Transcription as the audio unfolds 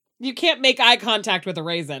You can't make eye contact with a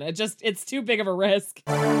raisin. It's too big of a risk.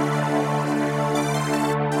 So,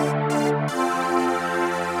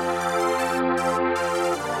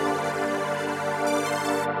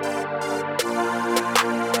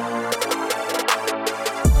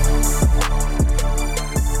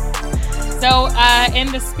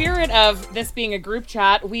 in the spirit of this being a group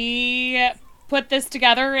chat, we put this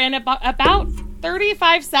together in about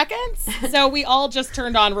 35 seconds. So we all just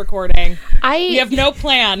turned on recording. We have no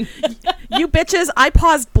plan. You bitches, I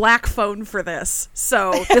paused Black Phone for this.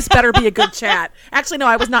 So this better be a good chat. Actually, no,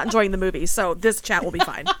 I was not enjoying the movie, so this chat will be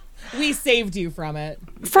fine. We saved you from it.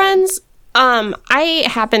 Friends, I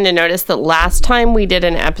happened to notice that last time we did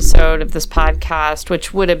an episode of this podcast,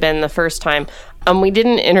 which would have been the first time, we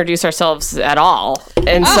didn't introduce ourselves at all.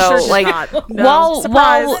 And while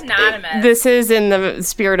this is in the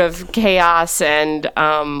spirit of chaos and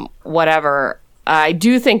whatever, I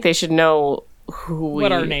do think they should know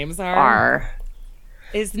what our names are.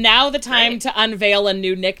 Is now the time to unveil a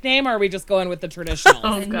new nickname, or are we just going with the traditional?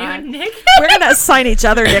 Oh, God. We're going to assign each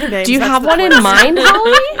other nicknames. Do you have one in mind,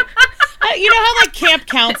 Holly? You know how camp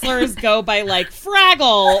counselors go by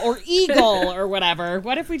Fraggle or Eagle or whatever?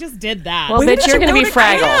 What if we just did that? Well, bitch, you're going to be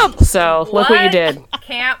Fraggle. So look what you did.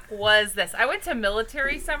 Camp was this? I went to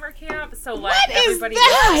military summer camp, so everybody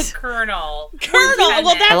that? was Colonel.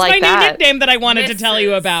 Well, that's my new nickname that I wanted to tell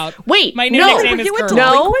you about. Wait, my new nickname is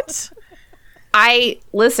Colonel. No,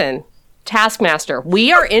 listen. Taskmaster,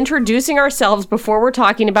 we are introducing ourselves before we're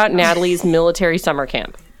talking about Natalie's military summer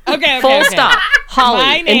camp. Okay. Full stop.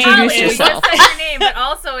 Holly, introduce yourself. Say your name, but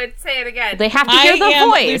also say it again. They have to hear the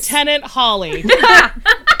voice. Lieutenant Holly.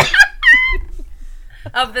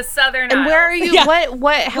 Of the Southern And Isles. where are you? Yeah.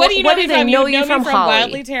 What do they know you from, Holly?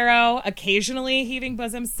 Wildly Tarot, occasionally heaving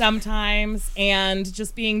bosoms sometimes, and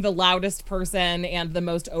just being the loudest person and the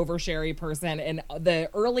most oversharey person in the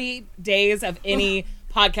early days of any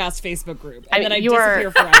podcast Facebook group. And then I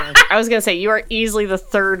disappear forever. I was going to say, you are easily the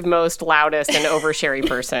third most loudest and oversharey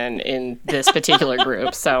person in this particular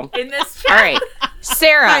group. So in this chat. All right.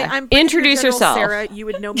 Sarah, Hi, introduce yourself. Sarah, you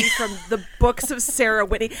would know me from the books of Sarah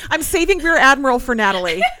Whitney. I'm saving Rear Admiral for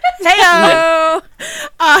Natalie. Heyo!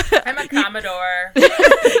 I'm a Commodore.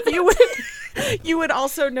 You would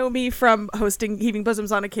also know me from hosting Heaving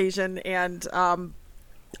Bosoms on occasion, and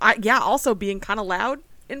also being kind of loud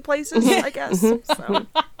in places, I guess. So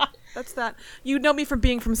that's that. You know me from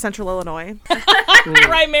being from Central Illinois.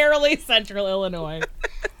 Primarily Central Illinois.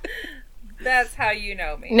 That's how you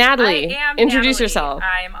know me. Natalie, introduce yourself.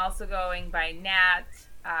 I am also going by Nat.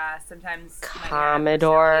 Sometimes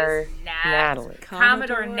Commodore Natalie.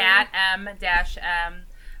 Commodore Nat M-M.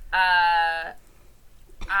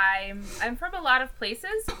 I'm from a lot of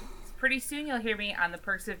places. Pretty soon you'll hear me on the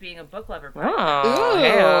Perks of Being a Book Lover podcast.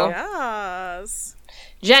 Oh, yes.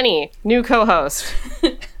 Jenny, new co-host.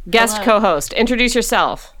 Guest co-host. Introduce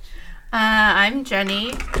yourself. I'm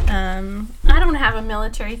Jenny. I don't have a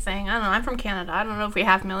military thing. I don't know. I'm from Canada. I don't know if we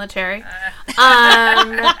have military. You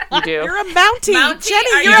do. You're a Mountie.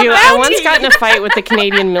 Jenny, you do. I once got in a fight with the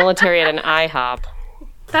Canadian military at an IHOP.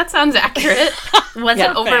 That sounds accurate.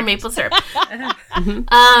 Wasn't over maple syrup.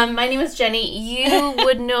 My name is Jenny. You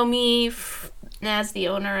would know me as the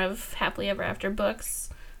owner of Happily Ever After Books.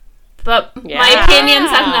 But my opinions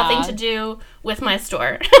have nothing to do with my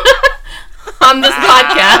store. On this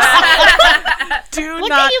podcast. Do not cancel her.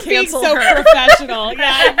 Look at you being so professional.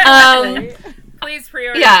 Yeah. Please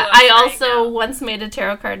pre-order. Yeah, I also once made a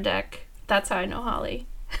tarot card deck. That's how I know Holly.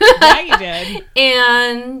 Yeah, you did.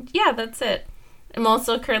 And yeah, that's it. I'm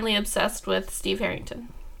also currently obsessed with Steve Harrington.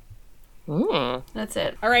 That's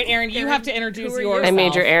it. All right, Aaron, you have to introduce yourself. I'm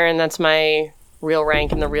Major Aaron. That's my real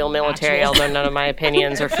rank in the real military, although none of my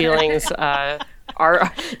opinions or feelings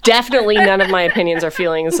are definitely none of my opinions or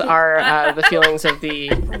feelings are the feelings of the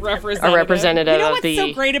representative of the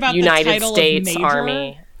so great about United the States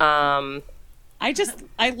Army. I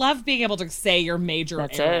love being able to say you're Major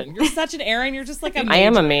That's Aaron. it. You're such an Aaron. You're just like a major. I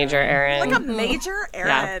am a Major Aaron. Like a Major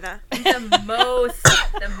Aaron. Yeah. The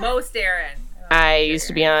most Aaron. I used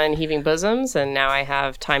to be on Heaving Bosoms, and now I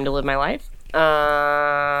have time to live my life.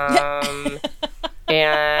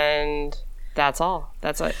 And that's all.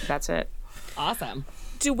 That's it. Awesome.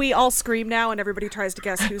 Do we all scream now and everybody tries to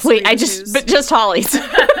guess who's Wait, just Holly's.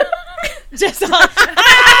 Just Holly.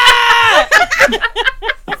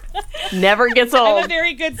 Never gets old. I'm a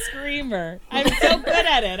very good screamer. I'm so good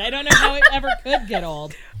at it. I don't know how it ever could get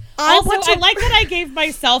old. I like that I gave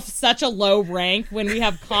myself such a low rank when we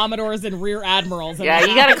have Commodores and Rear Admirals. Yeah,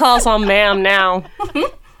 you gotta call us all ma'am now.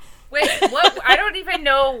 Wait, what? I don't even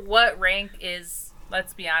know what rank is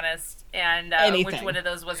Let's be honest. And which one of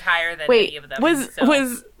those was higher than any of them?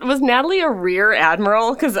 Was Natalie a rear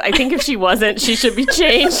admiral? Because I think if she wasn't, she should be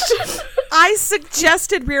changed. I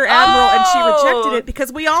suggested Rear Admiral and she rejected it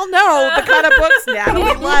because we all know the kind of books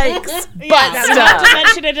Natalie likes. We have to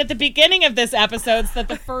mention it at the beginning of this episode so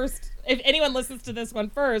that if anyone listens to this one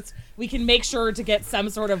first, we can make sure to get some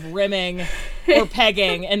sort of rimming or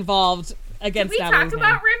pegging involved against Natalie's name. Did we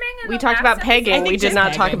talk about rimming? We talked about pegging. We did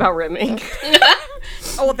not talk about rimming.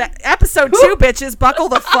 Oh, that episode 2, bitches, buckle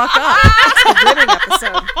the fuck up. It's the rimming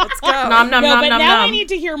episode. Let's go. Now I need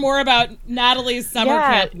to hear more about Natalie's summer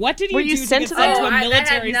camp. What did you do to get sent to a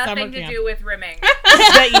military summer camp? That had nothing to do with rimming.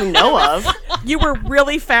 That you know of. You were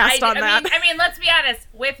really fast on that. I mean, let's be honest.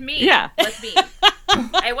 With me. Yeah. With me.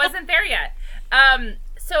 I wasn't there yet.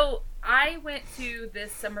 So I went to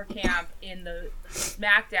this summer camp in the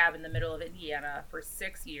smack dab in the middle of Indiana for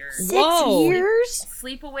 6 years. 6 years?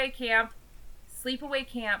 Sleepaway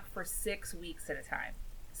camp for 6 weeks at a time,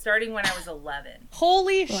 starting when I was 11.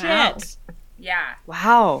 Holy shit. Yeah.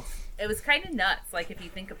 Wow. It was kind of nuts, like, if you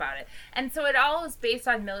think about it. And so it all was based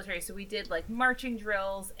on military. So we did, like, marching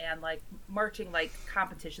drills and, like, marching, like,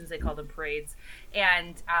 competitions. They called them parades.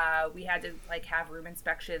 And we had to, like, have room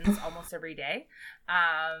inspections almost every day.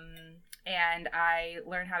 And I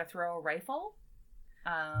learned how to throw a rifle.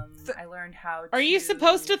 I learned how to... Are you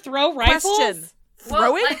supposed to throw rifles? Question.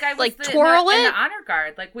 Well, like I was twirl in it? the honor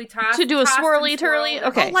guard. Like, we tossed to do a swirly turly?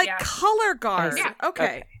 Okay. Oh, like color guard. Yeah.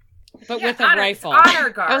 Okay. But with a rifle.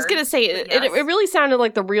 Honor guard. I was going to say, it really sounded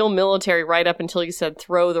like the real military right up until you said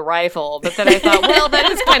throw the rifle. But then I thought, well,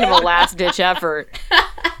 that is kind of a last-ditch effort.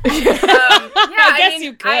 I guess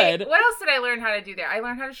you could. What else did I learn how to do there? I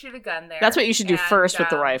learned how to shoot a gun there. That's what you should do first with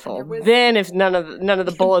the rifle. Then if none of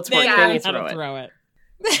the bullets work, then you throw it.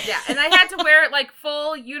 Yeah, and I had to wear like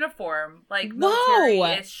full uniform, like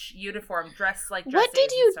military-ish uniform, dress like dresses. What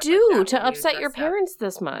did you do to upset your parents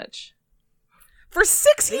this much? For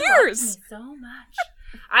 6 years! So much.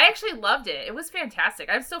 I actually loved it. It was fantastic.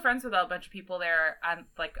 I'm still friends with a bunch of people there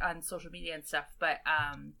on social media and stuff, but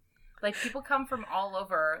like people come from all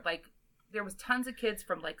over. Like there was tons of kids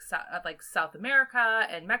from like South America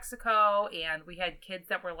and Mexico, and we had kids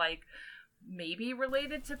that were like maybe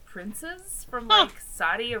related to princes from like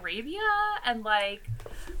Saudi Arabia, and like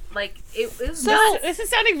it was so this is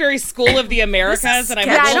sounding very School of the Americas, and I'm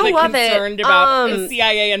a little bit concerned about the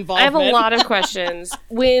CIA involvement. I have a lot of questions.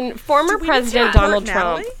 When former President Donald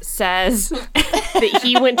Trump says that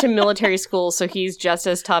he went to military school, so he's just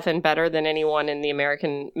as tough and better than anyone in the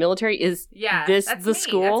American military, is this the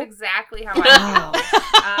school? That's exactly how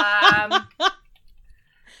I feel.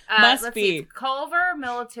 Must be. Culver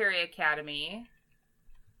Military Academy.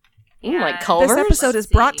 Like Culver's? This episode is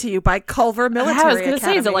brought to you by Culver Military Academy. I was going to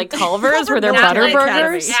say, is it like Culver's where they're butter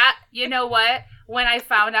burgers? Yeah, you know what? When I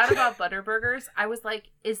found out about butter burgers, I was like,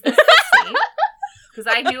 is this the same?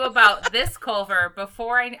 Because I knew about this Culver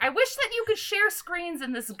before I wish that you could share screens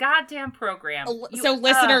in this goddamn program.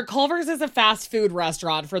 Listener, Culver's is a fast food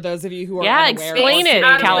restaurant for those of you who are unaware. Explain it,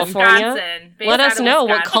 California. Let us know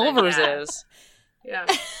what Culver's is. Yeah,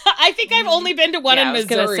 I think I've only been to one in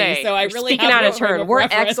Missouri, so I really speaking out of turn. We're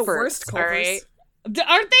experts, all right?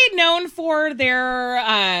 Aren't they known for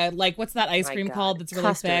their what's that ice cream called that's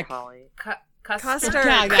really thick? Custard.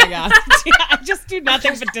 Yeah. I just do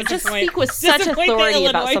nothing but disappoint. Just speak with such authority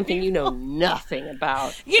about something you know nothing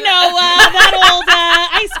about. You know, that old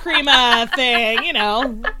ice cream thing, you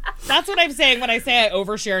know. That's what I'm saying when I say I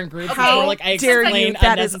overshare in groups. How like I dare explain you?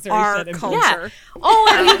 That is unnecessary our shit in culture. culture. Yeah. Oh,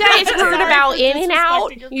 have you guys heard about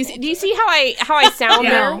In-N-Out? Do you see how I sound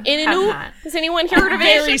there? In-N-Out? Has anyone heard of it?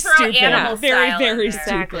 Very stupid. Very, very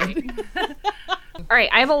stupid. All right,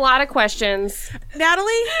 I have a lot of questions.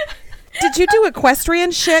 Natalie, did you do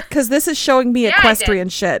equestrian shit? Because this is showing me equestrian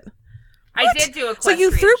shit. I did do equestrian. So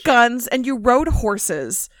you threw guns and you rode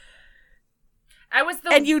horses. I was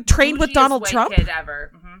the and you trained with Donald Trump? Kid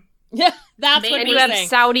ever. Mm-hmm. Yeah, that's what you have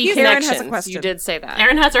Saudi Aaron connections. has a question. You did say that.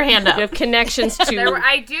 Aaron has her hand up. You have connections to.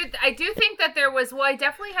 I do think that there was. Well, I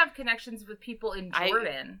definitely have connections with people in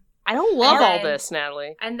Jordan. I don't love all this,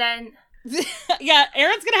 Natalie. And then. Yeah,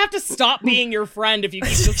 Erin's gonna have to stop being your friend if you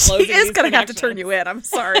keep disclosing. She is gonna have to turn you in. I'm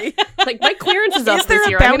sorry. Like my clearance is up this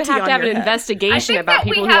year. I'm gonna have to have an investigation about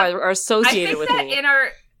people who are associated with me.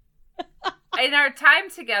 In our time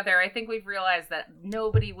together, I think we've realized that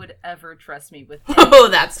nobody would ever trust me with. Oh,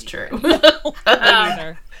 that's true.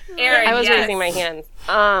 Aaron, I was raising my hand.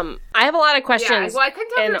 I have a lot of questions, I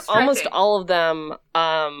couldn't tell and almost all of them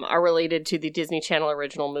are related to the Disney Channel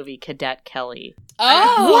original movie Cadet Kelly.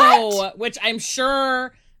 Oh, what? Which I'm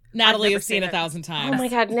sure Natalie has seen 1,000 times. Oh my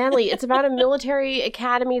God, Natalie, it's about a military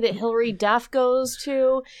academy that Hilary Duff goes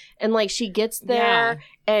to, and like she gets there,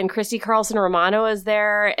 and Christy Carlson Romano is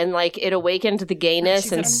there, and like it awakened the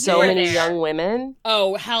gayness in so many young women.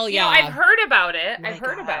 Oh, hell yeah. I've heard about it. I've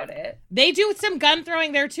heard about it. They do some gun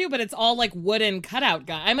throwing there too, but it's all like wooden cutout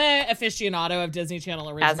gun. I'm an aficionado of Disney Channel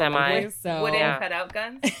original. As am I. So. Wooden cutout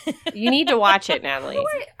guns? You need to watch it, Natalie.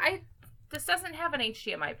 This doesn't have an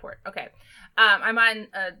HDMI port. Okay. I'm on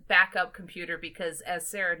a backup computer because, as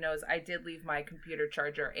Sarah knows, I did leave my computer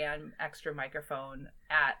charger and extra microphone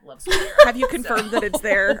at Love Square. Have you confirmed that it's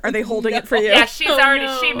there? Are they holding it for you? Yeah, she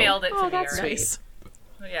mailed it to me. That's already. nice.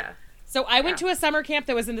 Yeah. So I went to a summer camp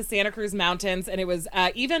that was in the Santa Cruz Mountains, and it was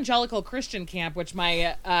evangelical Christian camp, which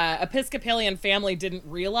my Episcopalian family didn't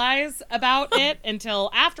realize about it until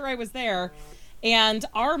after I was there. And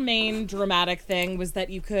our main dramatic thing was that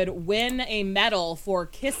you could win a medal for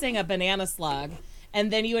kissing a banana slug, and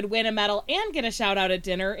then you would win a medal and get a shout out at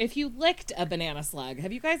dinner if you licked a banana slug.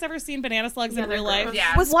 Have you guys ever seen banana slugs in real life?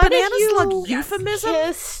 Yeah. Was What banana if you slug euphemism?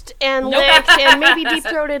 Kissed and licked and maybe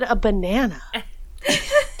deep-throated a banana.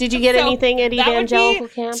 Did you get anything at evangelical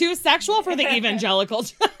camp? Too sexual for the evangelical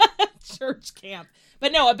church camp.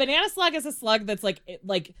 But no, a banana slug is a slug that's like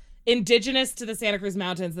indigenous to the Santa Cruz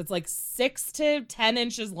Mountains. That's like 6 to 10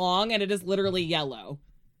 inches long, and it is literally yellow.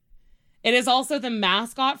 It is also the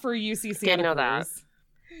mascot for UC Santa Didn't know that. Cruz.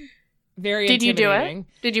 Very Did you do intimidating.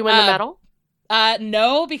 it? Did you win the medal?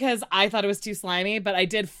 No, because I thought it was too slimy, but I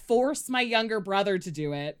did force my younger brother to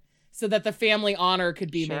do it so that the family honor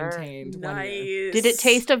could be maintained. Nice. Did it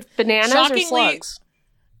taste of bananas or slugs?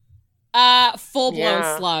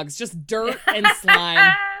 Full-blown slugs, just dirt and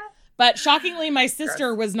slime. But shockingly, my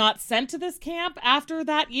sister was not sent to this camp after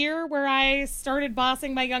that year where I started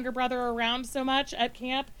bossing my younger brother around so much at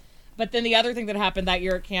camp. But then the other thing that happened that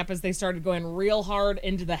year at camp is they started going real hard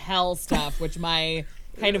into the hell stuff, which my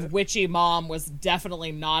kind of witchy mom was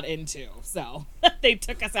definitely not into. So they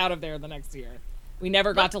took us out of there the next year. We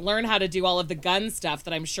never got to learn how to do all of the gun stuff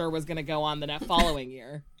that I'm sure was going to go on the following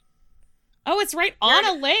year. Oh, it's right on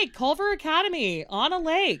a lake. Culver Academy on a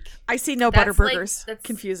lake. I see no Butterburgers.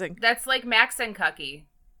 Confusing. That's like Max and Cucky.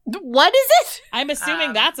 What is it? I'm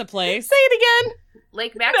assuming that's a place. Say it again.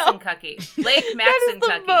 Lake Max and Cucky. Lake Max and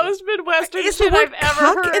Cucky. That is the most Midwestern Is shit the I've word ever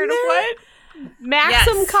cuck heard. in there? What?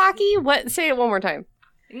 Maxim Yes. cocky? What? Say it one more time.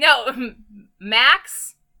 No,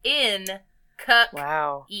 Max in Cuck.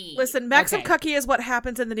 Wow. Listen, Maxim Okay. Cucky is what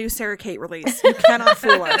happens in the new Sarah Kate release. You cannot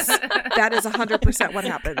fool us. That is 100% what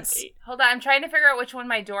happens. Hold on, I'm trying to figure out which one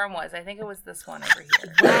my dorm was. I think it was this one over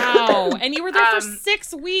here. Wow. And you were there for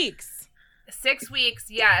 6 weeks. 6 weeks,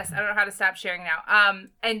 yes. I don't know how to stop sharing now.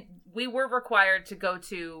 And we were required to go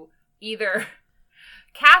to either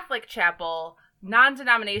Catholic chapel,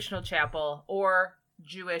 non-denominational chapel, or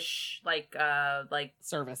Jewish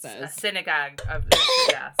Services. a synagogue of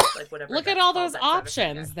like whatever. Look that's at all called, those that sort of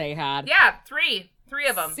options synagogue. they had. Yeah, three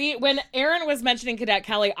of them. See, when Erin was mentioning Cadet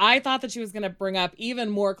Kelly, I thought that she was going to bring up even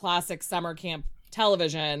more classic summer camp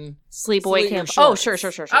television. Sleepaway Salute Your camp. Oh, Shorts.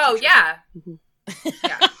 sure. Oh yeah,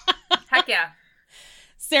 yeah. Heck yeah.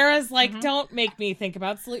 Sarah's like, don't make me think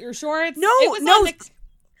about Salute Your Shorts. No, It was no. on the-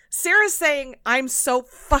 Sarah's saying, I'm so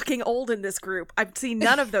fucking old in this group. I've seen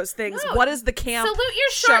none of those things. No. What is the camp Salute Your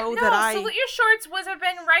show Shorts. that No, I... Salute Your Shorts would have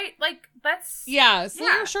been right. Like that's Yeah, Salute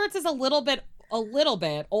Yeah. Your Shorts is a little bit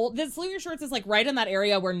old. This Salute Your Shorts is like right in that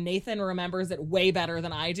area where Nathan remembers it way better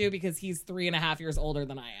than I do because he's 3.5 years older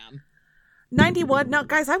than I am. 91? No,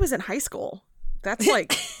 guys, I was in high school. That's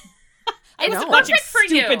like... it's know. perfect for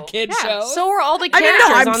you. Stupid kid shows. So are all the I mean, characters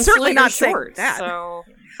no, I'm on certainly Salute not Your saying Shorts, that. So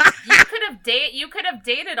You could have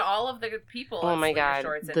dated all of the people. oh on my Salute Your god,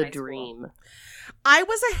 Shorts in the high school. dream. I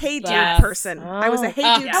was a Hey Dude Yes. person. I was a Hey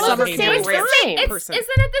Dude I love summer Hey camp Dude. ranch It's- person. Isn't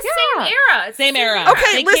it the same era? It's the Same era.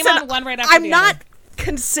 Okay, They listen, came on one right after I'm the not other.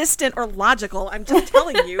 consistent or logical. I'm just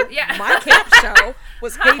telling you, Yeah. my camp show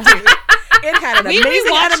was Hey Dude. It had an We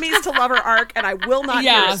amazing rewatched- enemies to lover arc, and I will not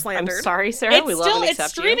hear Yeah. it I'm slandered. sorry, Sarah. We love and It's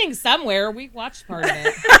accept you. streaming somewhere. We watched part of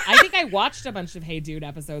it. I think I watched a bunch of Hey Dude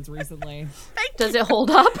episodes recently. Does it hold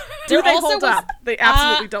up? Do There they also hold was- up? They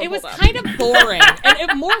absolutely don't It was hold up. kind of boring.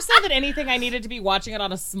 And more so than anything, I needed to be watching it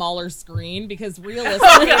on a smaller screen because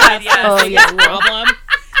realistically, that's the biggest problem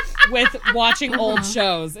with watching old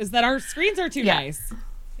shows is that our screens are too nice.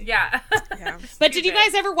 Yeah. Yeah. But did you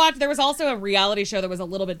guys ever watch? There was also a reality show that was a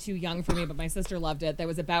little bit too young for me, but my sister loved it. That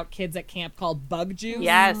was about kids at camp called Bug Juice.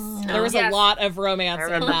 Yes. There was a Yes. lot of romance I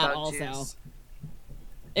in remember that Bug also. Juice.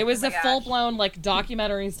 It was Oh a my gosh. full-blown like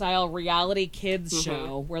documentary style reality kids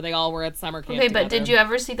show where they all were at summer camp. Okay, but together. did you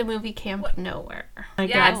ever see the movie Camp Nowhere? My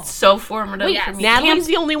Yes. God, so formative Yes. for me. Natalie's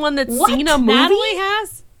the only one that's What? seen a movie. Natalie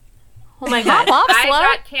has? Oh my god. I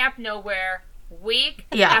got Camp Nowhere week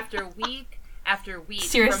after week after week.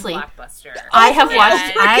 Seriously. From Blockbuster. I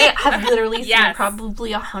have literally seen it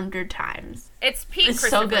probably 100 times. It's peak It's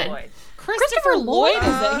Christopher so good. Lloyd. Christopher Lloyd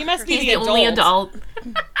is it? He must be He's the only adult.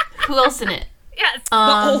 Who else in it? Yes. The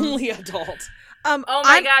only adult. Oh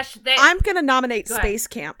my gosh. I'm going to nominate Space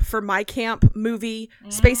Camp for my camp movie.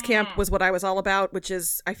 Space Camp was what I was all about, which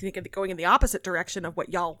is, I think, going in the opposite direction of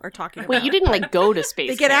what y'all are talking about. Wait, you didn't go to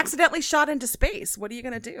space? They get accidentally shot into space. What are you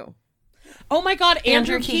going to do? Oh my god,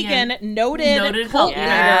 Andrew Keegan, noted cult leader, He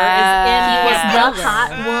was is the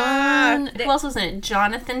hot one. Who else was in it?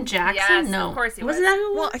 Jonathan Jackson? Yes, No. of course he Wasn't that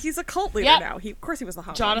who? Well, he's a cult leader now. Of course he was the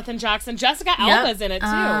hot Jonathan Jackson. Jessica Alba's in it, too.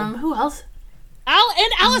 Who else?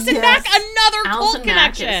 And Allison Mack, another Allison cult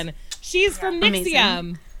Mack connection. She's from amazing.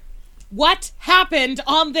 NXIVM. What happened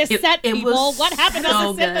on this set, people? What happened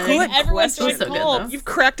on the set that made everyone join cult? You've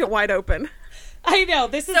cracked it wide open. I know.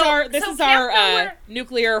 This is our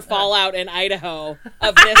nuclear fallout in Idaho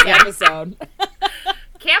of this episode.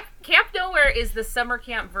 Camp Nowhere is the summer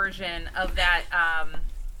camp version of that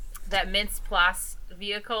that Mintz Plus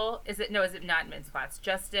vehicle. Is it not Mintz Plus?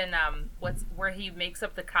 Justin where he makes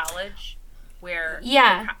up the college where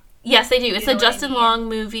Yes, they do. It's a Justin Long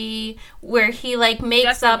movie where he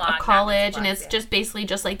makes up a college, and it's just basically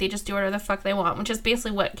just they just do whatever the fuck they want, which is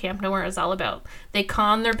basically what Camp Nowhere is all about. They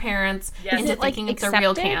con their parents into thinking it's a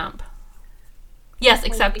real camp. Yes,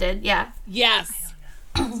 Accepted. Yeah. Yes.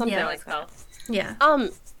 Something like that. Yeah.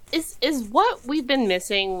 Is what we've been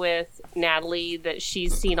missing with Natalie that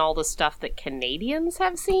she's seen all the stuff that Canadians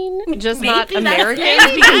have seen, just not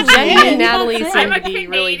Americans? Because Jenny and Natalie seem to be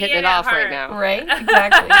really hitting it off right now. Right?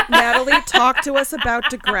 Exactly. Natalie, talk to us about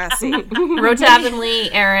Degrassi. Road to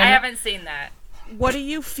Avonlea, Aaron. I haven't seen that. What do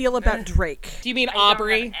you feel about Drake? Do you mean I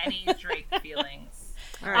Aubrey? don't have any Drake feelings.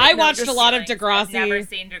 I watched a lot of Degrassi. I've never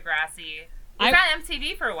seen Degrassi. It was on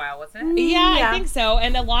MTV for a while, wasn't it? Yeah, I think so.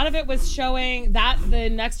 And a lot of it was showing that the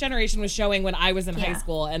Next Generation was showing when I was in high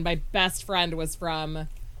school, and my best friend was from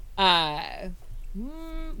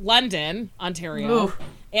London, Ontario. Ooh.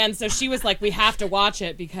 And so she was like, "We have to watch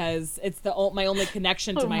it because it's my only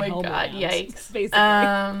connection to my homeland." Yikes! Basically.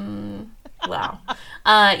 Wow.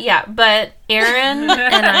 But Aaron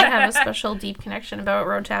and I have a special deep connection about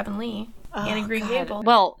Road to Avonlea and Green Gable.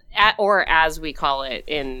 Well, or as we call it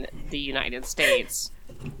in the United States,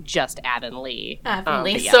 just Avonlea.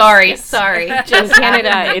 Avonlea. Yes. Sorry. Just in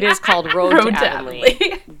Canada, it is called Road to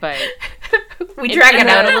Avonlea. But we drag it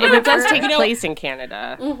out a little bit. It does take place in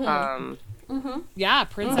Canada. Yeah,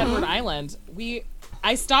 Prince Edward Island.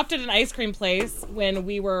 I stopped at an ice cream place when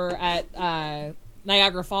we were at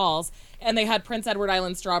Niagara Falls, and they had Prince Edward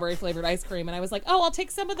Island strawberry flavored ice cream, and I was like, "Oh, I'll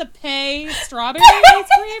take some of the Pay strawberry ice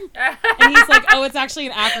cream." And he's like, "Oh, it's actually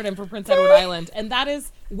an acronym for Prince Edward Island, and that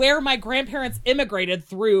is where my grandparents immigrated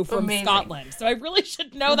through from Scotland. So I really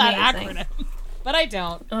should know that acronym, but I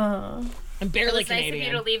don't. I'm barely Canadian." Nice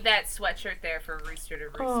of you to leave that sweatshirt there for Rooster to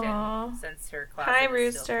roost in, since her closet Hi, is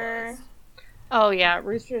Rooster. Still Oh yeah,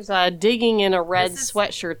 Rooster's digging in a red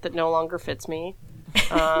sweatshirt that no longer fits me.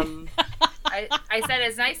 I said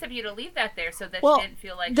it's nice of you to leave that there so that she didn't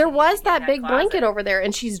feel like there was that big closet. blanket over there,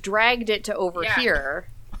 and she's dragged it to over here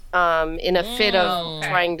in a fit of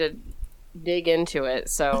trying to dig into it.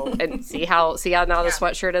 So and see how now the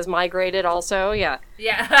sweatshirt has migrated also. Yeah,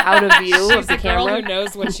 out of view of the camera. Girl who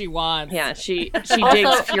knows what she wants. Yeah, she Also,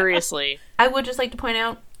 digs furiously. I would just like to point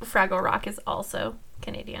out Fraggle Rock is also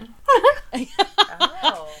Canadian.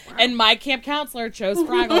 And my camp counselor chose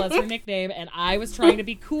Fraggle as her nickname, and I was trying to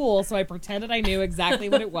be cool, so I pretended I knew exactly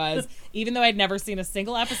what it was, even though I'd never seen a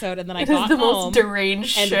single episode. And then I got the home most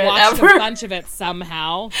deranged and shit watched ever. a bunch of it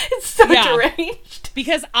somehow. It's so deranged.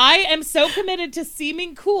 Because I am so committed to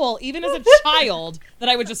seeming cool, even as a child, that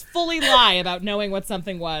I would just fully lie about knowing what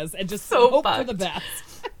something was and just hope for the best.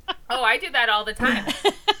 Oh, I do that all the time.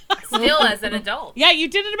 Still as an adult. Yeah, you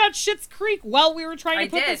did it about Schitt's Creek while we were trying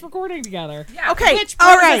to put this recording together. Yeah. Okay, Which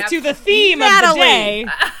brings us to the theme of the day.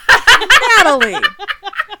 Natalie.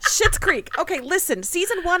 Schitt's Creek. Okay, listen,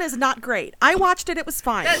 season 1 is not great. I watched it, it was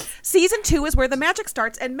fine. Season 2 is where the magic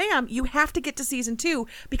starts, and ma'am, you have to get to season 2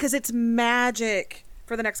 because it's magic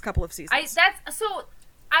for the next couple of seasons.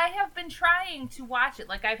 I have been trying to watch it.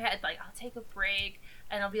 Like, I've had, I'll take a break,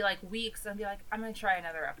 and it'll be, weeks, and I'll be like, I'm going to try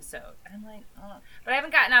another episode. And I'm like, oh. But I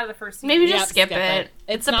haven't gotten out of the first season. Maybe just skip it.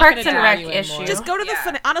 It's a not Parks gonna and Rec draw you issue. anymore. Just go to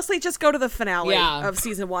the honestly, just go to the finale of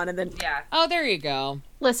season 1 and then Oh, there you go.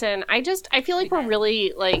 Listen, I feel like we're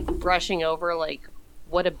really brushing over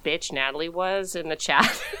what a bitch Natalie was in the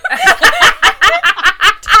chat.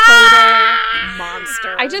 total monster.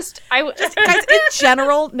 sister. Guys, in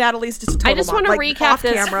general, Natalie's just a total I just mom. want to Like, recap off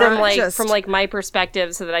this camera, from my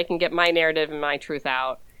perspective so that I can get my narrative and my truth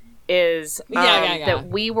out. Is that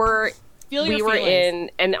we were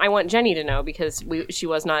in, and I want Jenny to know because she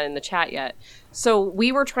was not in the chat yet. So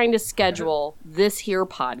we were trying to schedule this here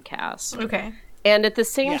podcast. Okay. And at the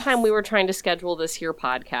same time we were trying to schedule this here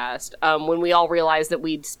podcast, when we all realized that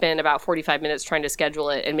we'd spend about 45 minutes trying to schedule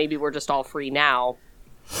it and maybe we're just all free now.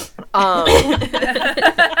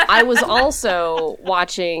 I was also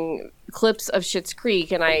watching clips of Schitt's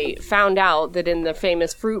Creek, and I found out that in the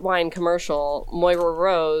famous fruit wine commercial, Moira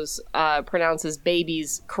Rose pronounces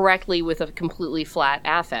babies correctly with a completely flat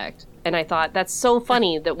affect. And I thought, that's so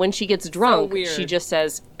funny that when she gets drunk, she just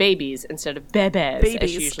says babies instead of bebes, as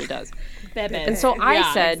she usually does. And so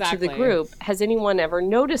I said to the group, has anyone ever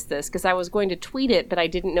noticed this? Because I was going to tweet it, but I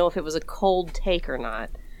didn't know if it was a cold take or not.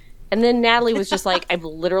 And then Natalie was just like, I've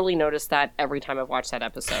literally noticed that every time I've watched that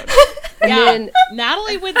episode. And then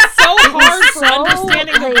Natalie went so hard for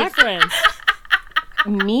understanding the reference.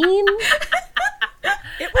 Mean.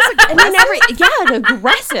 It was aggressive. And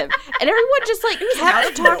aggressive. And everyone just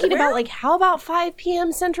kept talking about how about 5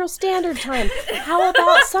 p.m. Central Standard Time? How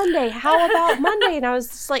about Sunday? How about Monday? And I was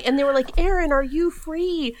just and they were like, Erin, are you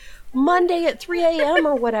free Monday at 3 a.m.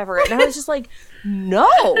 or whatever? And I was just like, no,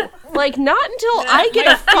 not until I get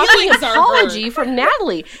a fucking apology from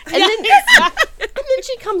Natalie. And then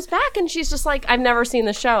she comes back and she's just like, I've never seen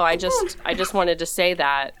the show. I just wanted to say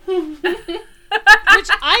that. Which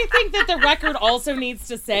I think that the record also needs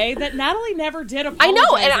to say that Natalie never did apologize. I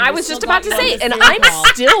know, and I was just about to say, and I'm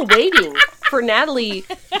still waiting for Natalie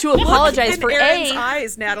to apologize for Erin's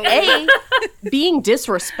eyes, Natalie. being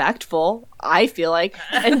disrespectful, I feel like,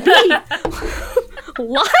 and B,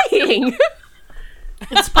 lying.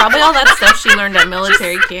 It's probably all that stuff she learned at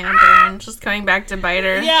military camp, and just coming back to bite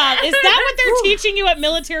her. Yeah, is that what they're teaching you at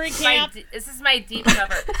military camp? This is my deep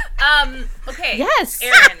cover. Okay. Yes.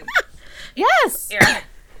 Erin. Yes. Erin.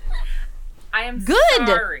 I am good.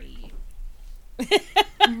 Sorry. I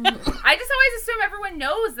just always assume everyone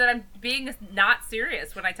knows that I'm being not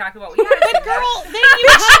serious when I talk about But girl, then you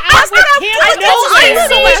asked with Camp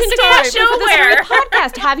Nowhere.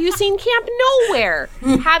 Podcast. Have you seen Camp Nowhere?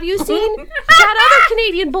 Have you seen that other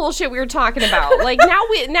Canadian bullshit we were talking about?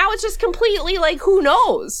 Now it's just completely who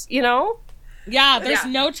knows, you know? Yeah, there's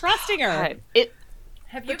no trusting her.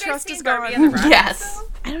 Have you guys trust seen is Barbie gone. and the Rock? Yes.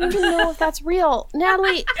 I don't even know if that's real.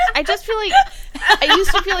 Natalie, I just feel like I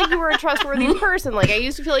used to feel like you were a trustworthy person. I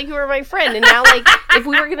used to feel like you were my friend. And now, if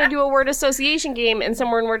we were going to do a word association game and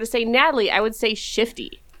someone were to say Natalie, I would say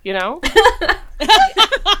shifty, you know?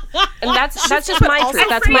 And that's just my truth.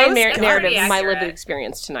 That's my narrative of my lived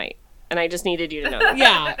experience tonight. And I just needed you to know that.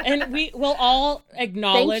 Yeah, and we will all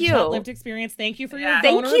acknowledge that lived experience. Thank you for your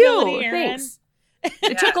vulnerability, Erin. Thanks.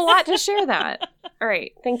 It took a lot to share that. All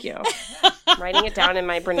right, thank you. I'm writing it down in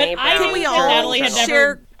my Brene Brown. Can we all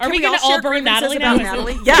share? Are we going to all burn Natalie now?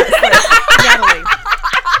 Yes, Natalie.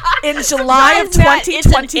 In July of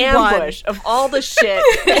 2021, it's an ambush of all the shit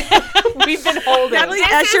we've been holding. Natalie,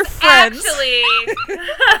 as your friends, actually,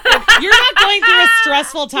 you're not going through a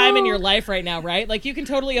stressful time in your life right now, right? You can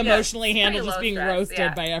totally emotionally handle just being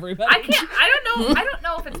roasted by everybody. I don't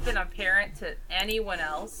know if it's been apparent to anyone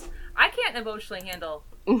else. I can't emotionally handle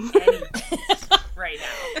anything right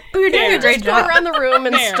now. But you're doing a great job. Go around the room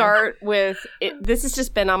and start with, this has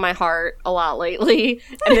just been on my heart a lot lately,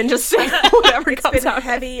 and then just whatever comes out.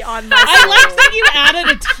 Heavy on my soul. I liked that you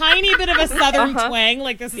added a tiny bit of a southern twang,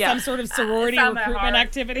 this is some sort of sorority recruitment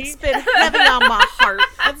activity. It's been heavy on my heart.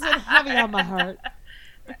 It's been heavy on my heart.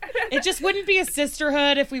 It just wouldn't be a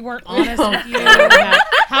sisterhood if we weren't honest with you about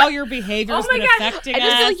how your behavior has been affecting us. I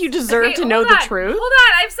just feel like you deserve to know the truth. Hold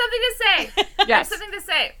on, I have something to say. Yes. I have something to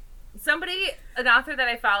say. Somebody, an author that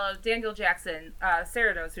I follow, Daniel Jackson,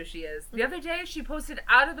 Sarah knows who she is. The other day, she posted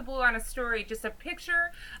out of the blue on a story just a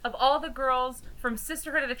picture of all the girls from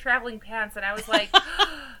Sisterhood of the Traveling Pants, and I was like,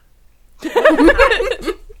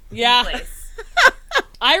 yeah. Place.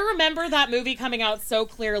 I remember that movie coming out so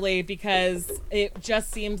clearly because it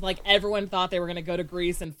just seemed like everyone thought they were going to go to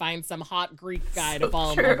Greece and find some hot Greek guy to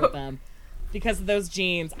fall in love with them because of those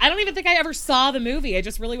jeans. I don't even think I ever saw the movie. I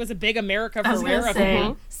just really was a big America Ferrera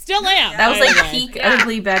fan. Still am. That was peak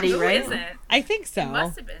Ugly Betty, right? Isn't? I think so. It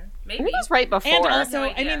must have been. Maybe. It was right before. And also,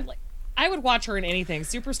 I mean, I would watch her in anything.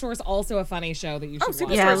 Superstore is also a funny show that you should watch.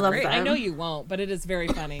 Superstore Yeah, I is love great. that. I know you won't, but it is very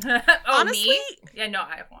funny. Honestly, me? Yeah, no,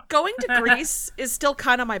 I won't. going to Greece is still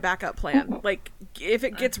kind of my backup plan. Like, if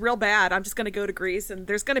it gets real bad, I'm just going to go to Greece, and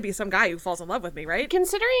there's going to be some guy who falls in love with me, right?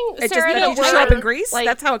 Considering, It Sarah, just, that you just we're- show up in Greece. like,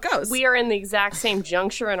 That's how it goes. we are in the exact same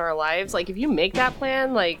juncture in our lives. Like, if you make that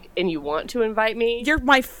plan, like, and you want to invite me, You're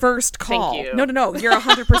my first call. Thank you. No. You're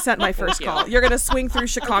 100% my first you. call. You're going to swing through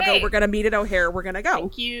Chicago. Okay. We're going to meet at O'Hare. We're going to go.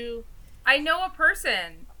 thank you. I know a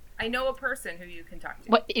person who you can talk to.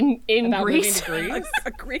 What, in About moving Greece? to Greece?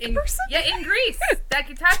 A Greek In, person? yeah, in Greece. That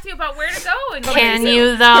can talk to you about where to go. And Can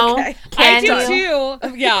you though? Okay. Can I do you?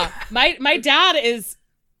 too. Yeah. My dad is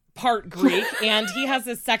part Greek, and he has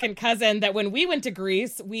a second cousin that when we went to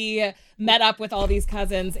Greece, we met up with all these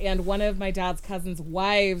cousins, and one of my dad's cousins'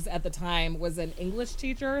 wives at the time was an English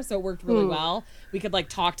teacher, so it worked really well. We could like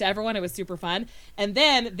talk to everyone. It was super fun. And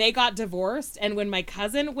then they got divorced, and when my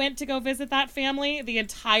cousin went to go visit that family, the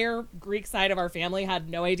entire Greek side of our family had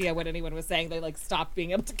no idea what anyone was saying. They like stopped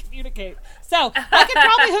being able to communicate. So I could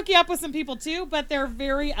probably hook you up with some people too, but they're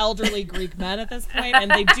very elderly Greek men at this point,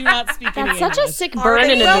 and they do not speak any That's such a English. sick Are burn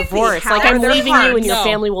they in a wealthy? divorce. How Like, are I'm their leaving you and your No.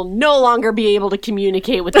 family will no longer be able to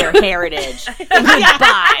communicate with their heritage.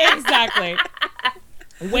 Goodbye. Exactly.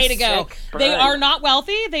 Way to go. Sick They burn. are not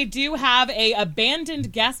wealthy. They do have a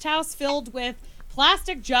abandoned guest house filled with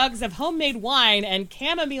plastic jugs of homemade wine and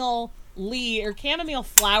chamomile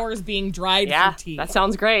flowers being dried Yeah, for tea. that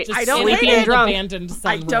sounds great. Just I don't sleeping hate in it. an Drunk. abandoned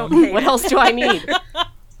I sunroom. don't hate What it. else do I need?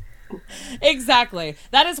 Exactly.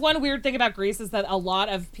 That is one weird thing about Greece is that a lot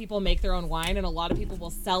of people make their own wine, and a lot of people will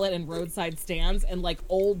sell it in roadside stands in like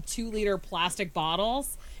old 2-liter plastic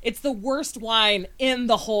bottles. It's the worst wine in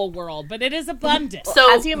the whole world, but it is abundant.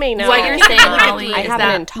 So As you may know, what you're saying, Holly, I is have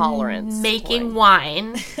that an intolerance. making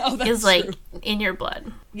wine Oh, that's is like true. in your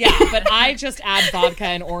blood. Yeah, but I just add vodka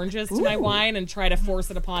and oranges to my wine and try to force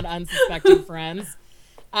it upon unsuspecting friends.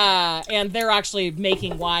 And they're actually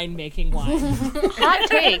making wine. Hot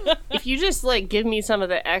take. If you just like give me some of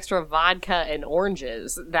the extra vodka and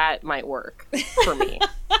oranges, that might work for me.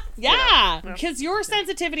 Yeah, because your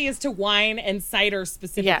sensitivity is to wine and cider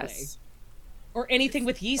specifically. Yes. Or anything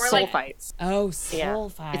with yeast. Or, like- Sulfites. Oh, Yeah.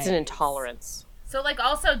 sulfites. It's an intolerance. So like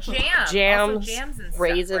also jam. Jams, also jams and stuff,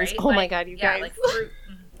 raisins. right? Oh my Like, God, you yeah, guys. like fruit.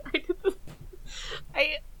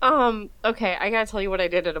 Okay, I gotta tell you what I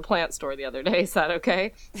did at a plant store the other day. Is that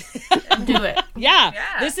okay? Do it. Yeah,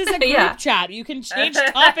 Yeah. this is a group Yeah. chat. You can change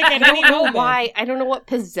topic at any I don't know moment. why. I don't know what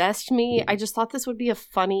possessed me. I just thought this would be a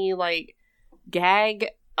funny, like, gag.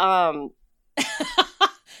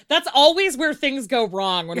 That's always where things go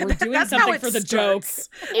wrong when we're doing That's how something it for the starts. jokes.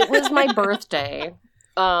 It was my birthday.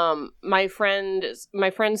 My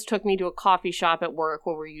friends took me to a coffee shop at work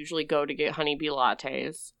where we usually go to get honeybee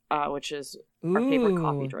lattes, which is our favorite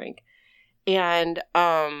coffee Ooh. drink. And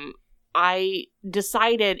I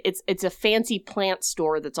decided it's a fancy plant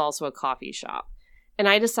store that's also a coffee shop. And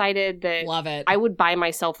I decided that Love it. I would buy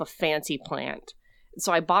myself a fancy plant.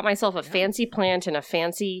 So I bought myself a fancy plant and a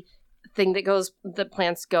fancy thing that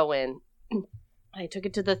plants go in. I took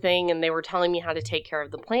it to the thing and they were telling me how to take care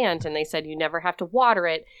of the plant, and they said you never have to water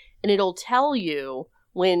it and it'll tell you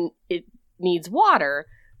when it needs water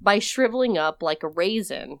by shriveling up like a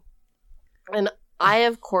raisin. And I,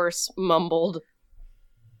 of course, mumbled,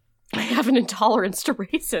 I have an intolerance to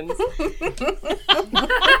raisins.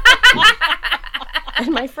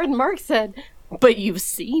 And my friend Mark said, but you've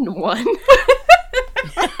seen one.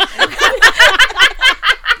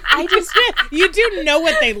 I just You do know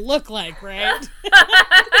what they look like, right?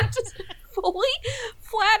 just fully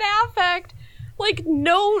flat affect, like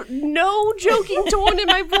no joking tone in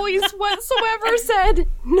my voice whatsoever, said,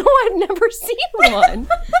 no, I've never seen one.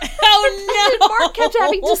 Oh no! And Mark kept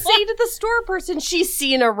having to say to the store person, she's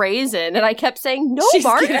seen a raisin. And I kept saying, no, She's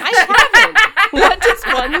Mark, kidding. I haven't. What does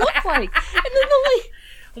one look like? And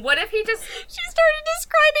then What if he just she started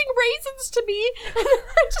describing raisins to me. And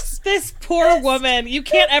I just This poor woman. You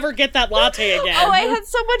can't ever get that latte again. Oh, I had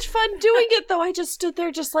so much fun doing it, though. I just stood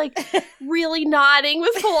there just, like, really nodding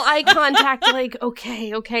with full eye contact, like,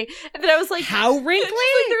 okay. And then I was like... How Just, wrinkly?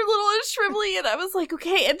 like, they're little and shrivelly, and I was like,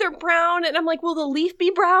 okay, and they're brown, and I'm like, will the leaf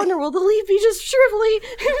be brown, or will the leaf be just shrivelly?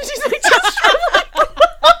 And she's like, just shrivelly.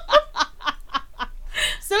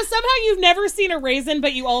 So somehow you've never seen a raisin,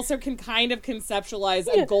 but you also can kind of conceptualize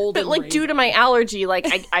a golden But, like, raisin. due to my allergy, like,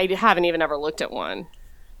 I haven't even ever looked at one.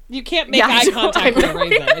 You can't make Yeah, eye I contact know. with a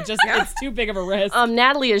raisin. It's too big of a risk.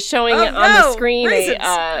 Natalie is showing Oh, on the no, screen raisins.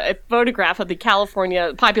 a photograph of the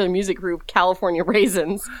California popular music group California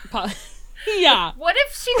Raisins. Yeah. what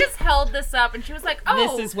if she just held this up and she was like,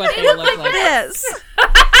 oh, This is what they look like. This.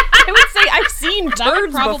 I would say I've seen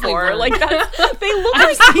turds before. Work. Like they look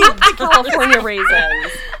like the California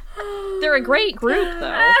raisins. They're a great group,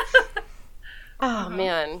 though. Oh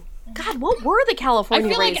man, God, what were the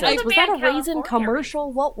California raisins? Was that a raisin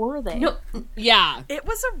commercial? What were they? No, Yeah, It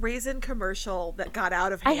was a raisin commercial that got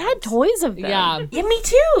out of hand. I had toys of them. yeah. yeah, me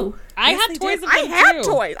too. I Yes, had they toys did. of I them, had too.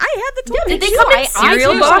 toys. I had the toys. Did they come in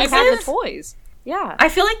cereal I boxes? had the toys. Yeah. I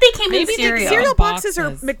feel like they came Maybe in cereal. the cereal boxes are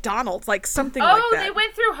Boxes. McDonald's, like something like Oh, that. they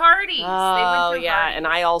went through Hardee's. Oh, they went through yeah, Hardee's. and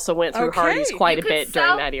I also went through Okay. Hardee's quite a You could bit during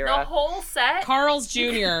sell that era. The whole set. Carl's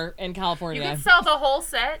Jr. in You California. could sell the whole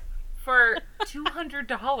set for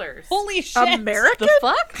 $200. Holy shit! American? The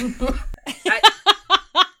fuck?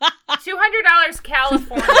 $200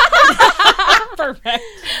 California. Perfect.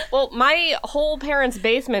 Well, my whole parents'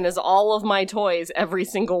 basement is all of my toys, every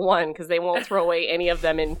single one, because they won't throw away any of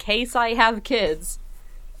them in case I have kids.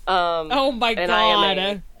 Oh my And god. I am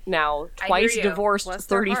a now twice you. divorced Bless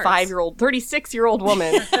their 36-year-old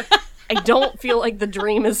woman. I don't feel like the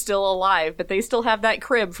dream is still alive, but they still have that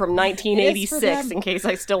crib from It is for 1986 them. in case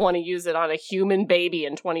I still want to use it on a human baby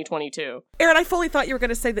in 2022. Aaron, I fully thought you were going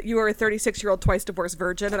to say that you were a 36-year-old twice divorced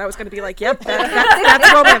virgin, and I was going to be like, yep,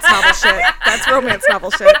 that's romance novel shit. That's romance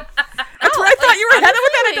novel shit. That's where I thought you were headed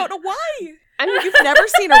with that. I don't know why. I mean, You've never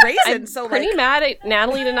seen a raisin, I'm so pretty like, mad at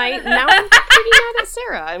Natalie tonight. Now I'm pretty mad at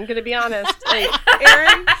Sarah. I'm going to be honest. Like,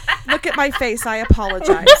 Aaron, look at my face. I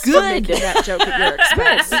apologize for Good. making that joke at your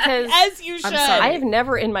expense. because As you should. I'm sorry. I have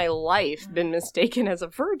never in my life been mistaken as a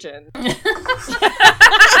virgin.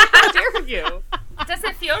 How dare you? Does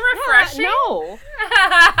it feel refreshing? No.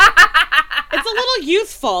 It's a little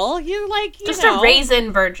youthful. You like, you Just know, a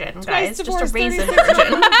raisin virgin, twice guys. Just a divorced, raisin 36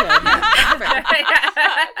 virgin. virgin.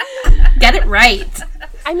 Get it right.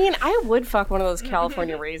 I mean, I would fuck one of those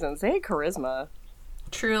California raisins. They had charisma.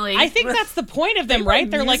 Truly. I think that's the point of them, were right?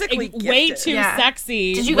 They're like musically way gifted. too Yeah.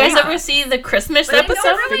 sexy. Did you guys ever see the Christmas But you know episode?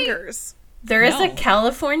 really- Fingers. There is a No.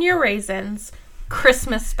 California Raisins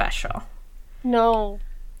Christmas special. No.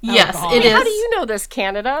 Yes, God. it is. How do you know this,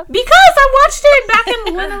 Canada? Because I watched it back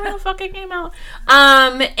in whenever the fuck it came out.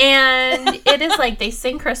 And it is like they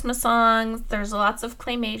sing Christmas songs. There's lots of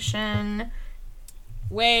claymation.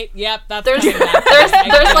 Wait, yep, that's There's coming back. there's I've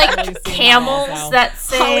definitely like seen that camels also. that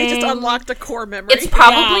sing. Holly just unlocked a core memory. It's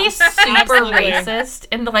probably Yeah, super absolutely. racist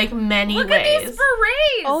in like many Look at ways. these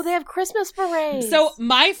berets. Oh, they have Christmas berets. So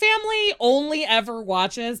my family only ever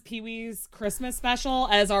watches Pee-wee's Christmas special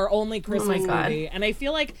as our only Christmas God. movie, and I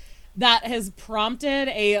feel like that has prompted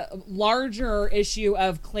a larger issue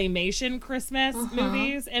of claymation Christmas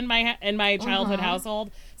movies in my childhood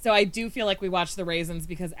household. So I do feel like we watched The Raisins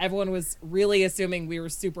because everyone was really assuming we were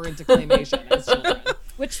super into claymation as children,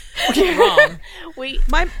 which is wrong. Wait.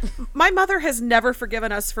 My mother has never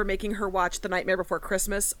forgiven us for making her watch The Nightmare Before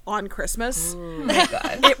Christmas on Christmas. Oh my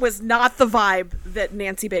God. It was not the vibe that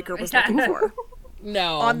Nancy Baker was looking for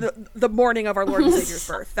No, on the morning of our Lord and Savior's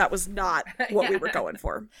birth. That was not what we were going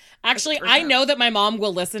for. actually, I know that my mom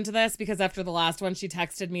will listen to this because after the last one, she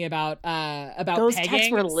texted me about Those texts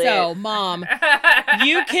pegging. were lit. So, Mom,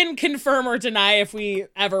 you can confirm or deny if we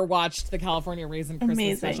ever watched the California Raisin Christmas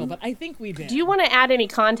Amazing. special, but I think we did. Do you want to add any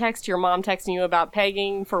context to your mom texting you about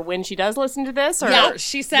pegging for when she does listen to this? Or Yeah,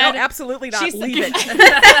 she said. No, absolutely not. She's- Leave it.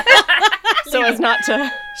 so as not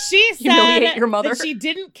to... She humiliate said your mother? that she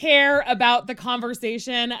didn't care about the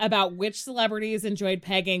conversation about which celebrities enjoyed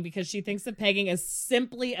pegging because she thinks that pegging is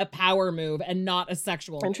simply a power move and not a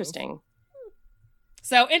sexual move. Interesting.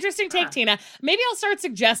 So, interesting take, Tina. Maybe I'll start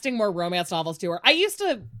suggesting more romance novels to her. I used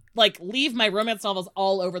to, leave my romance novels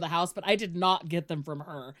all over the house, but I did not get them from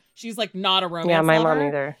her. She's, not a romance Yeah, my lover. mom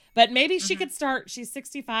either. But maybe she could start. She's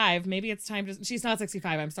 65. Maybe it's time to... She's not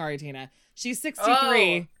 65. I'm sorry, Tina. She's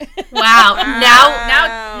 63. Wow.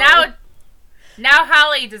 Now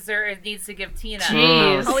Holly needs to give Tina.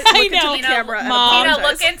 Jeez. Holly, I look into know. the camera and Mom. Tina,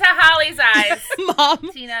 apologize. look into Holly's eyes.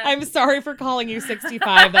 Mom, Tina. I'm sorry for calling you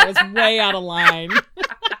 65. That was way out of line.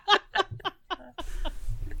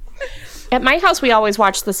 At my house, we always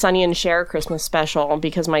watch the Sonny and Cher Christmas special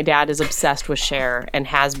because my dad is obsessed with Cher and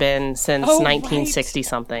has been since Oh, right.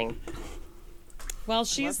 1960-something. Well,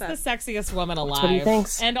 she's the sexiest woman alive. what he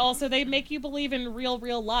thinks. And also, they make you believe in real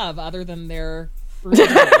love other than their...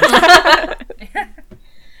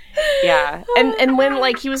 Yeah, and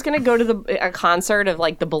when he was gonna go to a concert of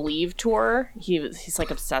the Believe tour, he's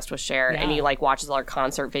obsessed with Cher, and he watches all our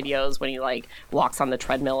concert videos when he walks on the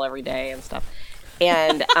treadmill every day and stuff.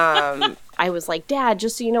 And I was like, Dad,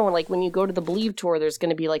 just so you know, when you go to the Believe tour, there's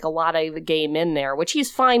gonna be a lot of gay men there, which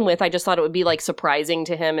he's fine with. I just thought it would be surprising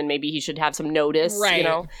to him, and maybe he should have some notice, Right. you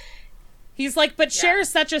know. He's like, but Cher's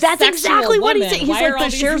such a That's sexual exactly what he woman. said. He's Why like, are all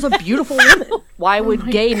but these- Cher's a beautiful woman. Why would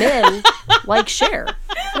gay men like Cher?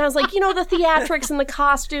 And I was like, the theatrics and the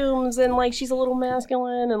costumes, and like she's a little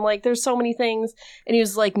masculine, and like there's so many things. And he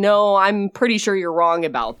was like, no, I'm pretty sure you're wrong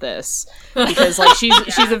about this, because like she's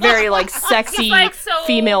a very like sexy Like, so,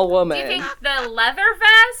 female woman. Do you think the leather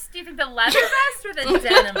vest? Do you think the leather vest or the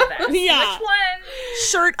denim vest? Yeah. Which one?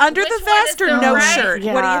 Shirt under Which the one vest is or the no right? shirt?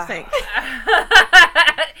 What do Yeah. you think?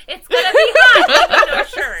 It's gonna be hot. No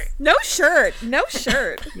shirt. No shirt. No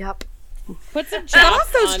shirt. Yep. Put some Cut chaps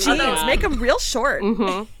off those on, jeans. Make them real short.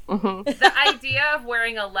 The idea of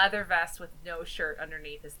wearing a leather vest with no shirt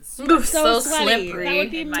underneath is the Oof, sweetest so sweaty. slippery. That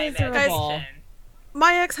would be in my miserable. imagination.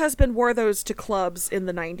 My ex-husband wore those to clubs in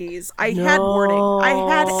the 90s. I had warning. I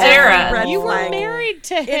had Sarah. every red You were flag. married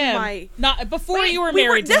to him. my- Not before Wait, you were we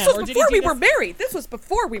married to this him. was or did before he we do were this- married. This was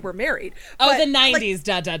before we were married. Oh, But, the like, 90s.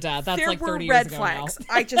 That's there like 30 were years red ago flags. now.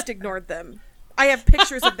 I just ignored them. I have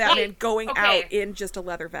pictures of that man going okay. out in just a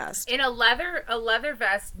leather vest. In a leather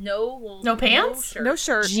vest, No pants? shirt, No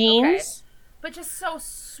shirt. Jeans. but just so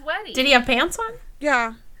sweaty. Did he have pants on?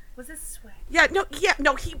 Yeah. Was it sweaty? Yeah, no,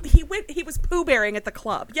 he was poo bearing at the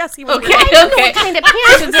club. Yes, he was. Okay, wearing- okay. What kind of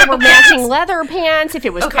pants? If they were matching leather pants, if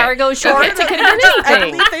it was cargo shorts, it could have been I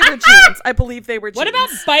anything. believe they were jeans. I believe they were jeans. What about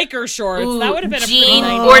biker shorts? Ooh, That would have been a jean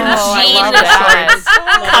pretty nice or I jean love that. shorts.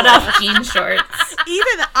 Cut off jean shorts.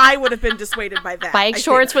 Even I would have been dissuaded by that. Bike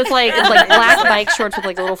shorts with like black bike shorts with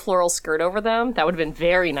like a little floral skirt over them. That would have been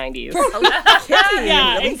very 90s.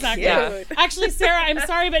 Yeah, really exactly. cute. Actually, Sarah, I'm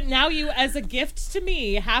sorry, but now you, as a gift to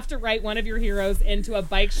me, have to write one of your heroes into a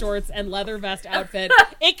bike shorts and leather vest outfit.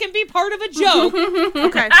 It can be part of a joke,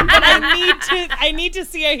 Okay. but I need to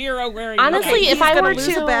see a hero wearing. Honestly, that. if I gonna were lose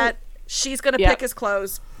to a bet, she's gonna Yeah. pick his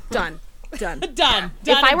clothes. Done. done.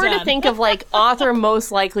 if I and were to done. think of like author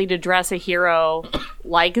most likely to dress a hero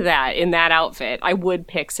like that in that outfit, I would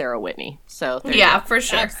pick Sarah Whitney. So there you Yeah, go. absolutely.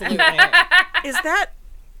 for sure.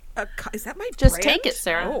 Is that my Just brand? take it,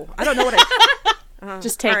 Sarah. Oh, I don't know what I.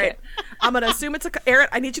 Just take All right. it. I'm gonna assume it's a. Aaron,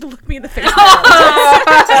 I need you to look me in the face.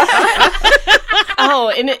 Oh,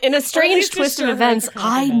 in a strange least twist of assure her events, it's a I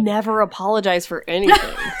compliment. never apologize for anything.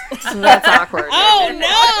 So that's awkward. Oh no!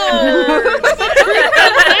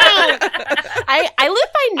 I live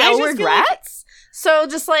by no I just feel regrets. So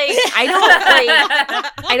just like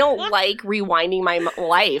I don't like rewinding my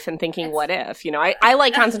life and thinking what if, I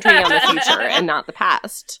like concentrating on the future and not the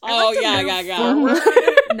past. Oh yeah. Forward,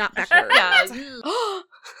 not backward.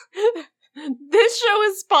 This show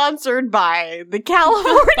is sponsored by the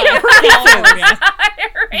California California.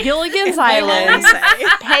 Gilligan's They Island say.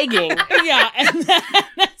 pegging. Yeah, and then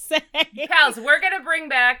say, Pals, we're gonna bring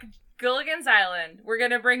back Gilligan's Island. We're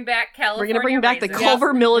gonna bring back California. We're gonna bring back the raisins.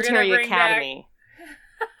 Culver Military We're gonna bring back- Academy.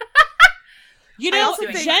 you I know, also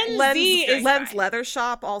think Gen Len's, Z is. Len's Leather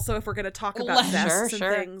Shop. Also, if we're going to talk about vests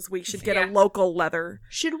Sure. and things, we should get Yeah. a local leather.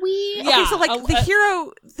 Should we? Yeah, Okay, so like a-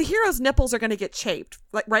 the hero's nipples are going to get chafed,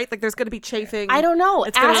 like right? Like there's going to be chafing. I don't know.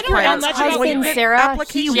 It's gonna Ask require your much about ex-husband, your Sarah. He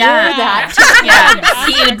application. wore Yeah. that.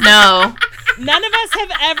 Yeah, he'd know. None of us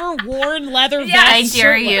have ever worn leather vests. I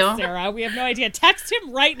dare shirtless, you. Sarah. We have no idea. Text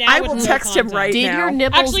him right now. I with will no text him content. right Did now. your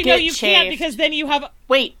nipples Actually, get no, you chafed? can't because then you have.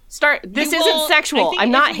 Wait, start. This You isn't will- I sexual. think I'm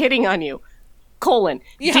if not you- hitting on you. :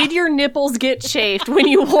 Did your nipples get chafed when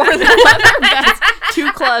you wore the leather vest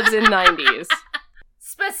to clubs in 90s?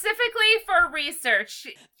 Specifically for research.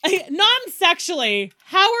 Non-sexually,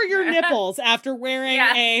 how are your nipples after wearing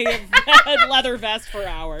Yeah. a leather vest for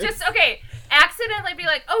hours? Just accidentally be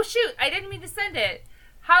like, oh shoot, I didn't mean to send it.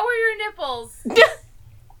 How are your nipples?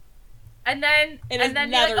 And then In be like,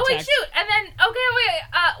 another oh wait, text. shoot. And then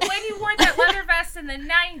when you wore that leather vest in the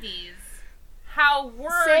 90s, how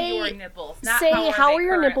were your nipples? Not Say, how they were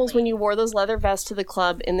your nipples currently? when you wore those leather vests to the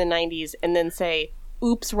club in the 90s? And then say,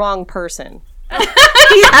 oops, wrong person.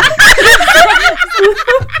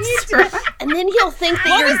 And then he'll think that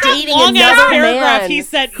What you're was that dating long-ass another paragraph man he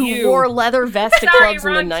sent who you? wore leather vests to Sorry, clubs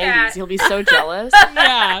in the wrong 90s. chat. He'll be so jealous.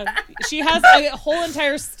 Yeah, she has a whole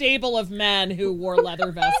entire stable of men who wore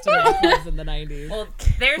leather vests to nightclubs in the 90s. Well,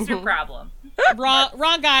 there's your problem.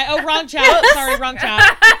 Wrong guy. Oh, wrong chat. Sorry, wrong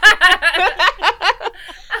chat.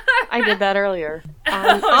 I did that earlier.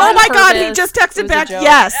 Oh my God! He just texted back.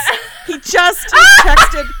 Yes, he just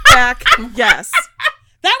texted back. Yes.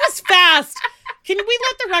 That was fast. Can we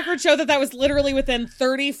let the record show that was literally within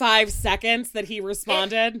 35 seconds that he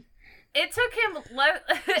responded? It took him.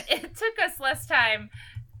 It took us less time.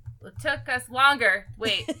 It took us longer.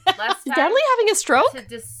 Wait, less time. Is Natalie having a stroke? To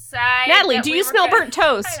decide. Natalie, that do we you were smell gonna- burnt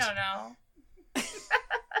toast? I don't know.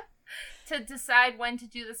 To decide when to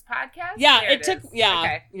do this podcast. Yeah, There it took. is. Yeah,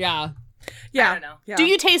 Okay. yeah. Yeah. I don't know. Yeah. Do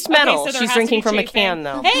you taste metal? so there She's has to drinking be from a chafing. can,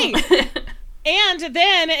 though. Hey! And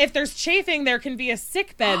then, if there's chafing, there can be a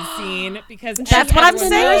sickbed scene because That's what I'm everyone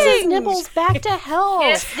saying. knows- His nipples back to health.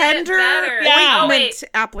 Kiss it Tender better. Yeah. Oh, ointment wait.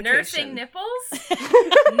 application. Nursing nipples?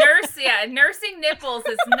 Nursing nipples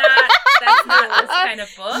is not, that's not this kind of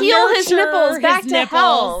book. Heal his Nurture nipples back his to nipples.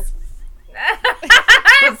 health.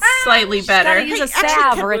 That's slightly better. Use a actually,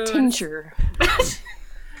 salve or a tincture.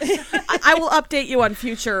 I will update you on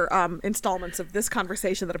future installments of this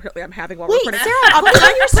conversation that apparently I'm having while Wait, recording. Sarah, put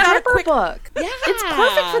on your put out a stripper quick- book. Yeah. It's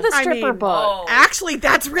perfect for the I stripper mean, book. Oh, Actually,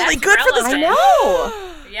 that's really That's good for the. relevant. I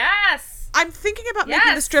know. yes. I'm thinking about making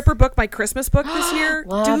the Yes. stripper book my Christmas book this year.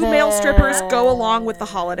 Love Do male it. strippers go along with the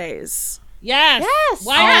holidays? Yes. Yes.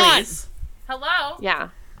 Why Always. not? Hello. Yeah.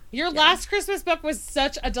 Your last Christmas book was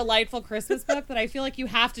such a delightful Christmas book that I feel like you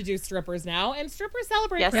have to do strippers now, and strippers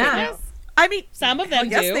celebrate Yes, they Christmas. do. I mean, Some of them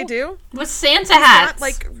yes, do. they do. With Santa hats. Not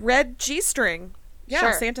like red G-string. Yeah,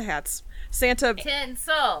 Sure. Santa hats. Santa.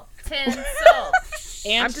 Tinsel.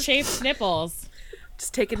 And I'm just- chafed nipples.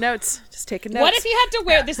 Just taking notes. Just taking notes. What if you had to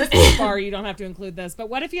wear, this is too far, you don't have to include this, but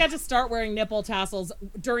what if you had to start wearing nipple tassels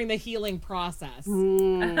during the healing process?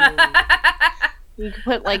 You could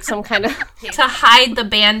put like some kind of to hide the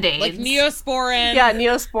band-aids. Like Neosporin.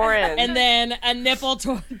 Neosporin. And then a nipple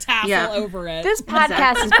tassel Yeah. over it. This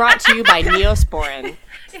podcast is brought to you by Neosporin.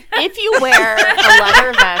 If you wear a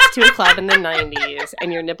leather vest to a club in the 90s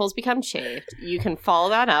and your nipples become chafed, you can follow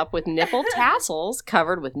that up with nipple tassels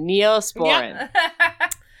covered with Neosporin.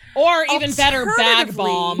 Or even better, bag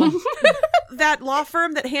balm. That law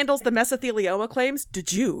firm that handles the mesothelioma claims,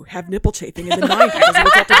 did you have nipple chafing in the 90s as a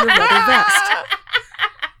result of your leather vest?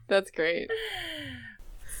 That's great.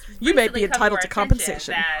 You may Recently be come entitled our to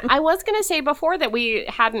compensation. attention I was going to say before that we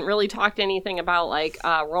hadn't really talked anything about like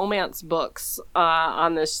romance books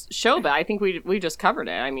on this show, but I think we just covered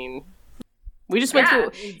it. I mean, we just went Yeah.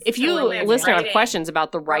 through. If you Romance listener have writing. questions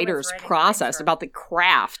about the writer's writing process, brainstorm. about the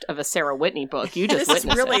craft of a Sarah Whitney book, you just This is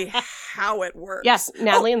witnessed really it. how it works. Yes,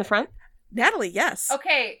 Natalie in the front. Natalie, yes.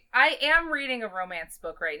 Okay, I am reading a romance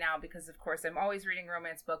book right now because, of course, I'm always reading a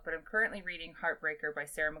romance book, but I'm currently reading Heartbreaker by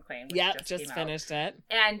Sarah McLean. Which Yep, just came out. finished it.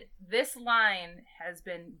 And this line has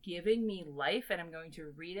been giving me life, and I'm going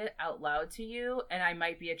to read it out loud to you, and I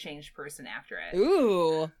might be a changed person after it.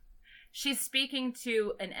 Ooh. She's speaking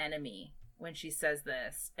to an enemy when she says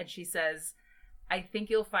this, and she says, I think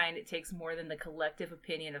you'll find it takes more than the collective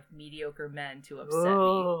opinion of mediocre men to upset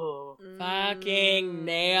me. Fucking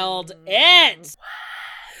nailed it.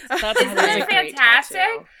 That's Isn't That is it a great fantastic?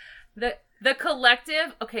 tattoo. The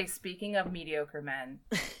collective. Okay, speaking of mediocre men,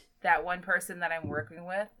 that one person that I'm working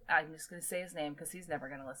with, I'm just going to say his name because he's never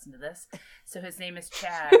going to listen to this. So his name is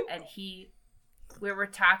Chad, and we were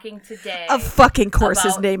talking today. Of fucking course,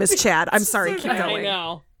 his about- name is Chad. I'm sorry, keep I going.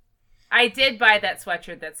 know. I did buy that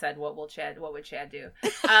sweatshirt that said, "What would Chad do?"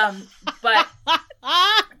 But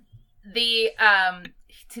the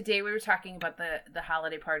today we were talking about the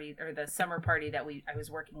holiday party or the summer party that I was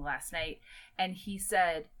working last night, and he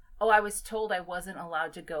said, "Oh, I was told I wasn't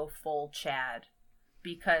allowed to go full Chad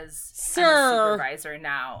because I'm a Sir. supervisor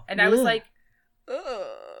now," and I was like,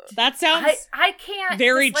 That sounds I can't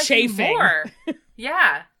very dislike you chafing. more.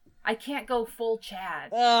 Yeah, I can't go full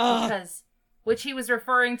Chad Ugh. because." Which he was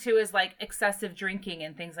referring to as like excessive drinking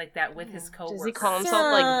and things like that with his coworkers. Does he call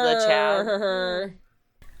himself like the Chad? Sir.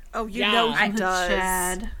 Oh, you Yeah. know he I- does.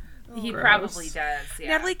 Chad. He Gross. probably does. Yeah.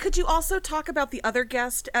 Natalie, could you also talk about the other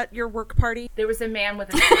guest at your work party? There was a man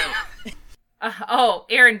with a snake.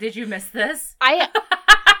 Aaron, did you miss this?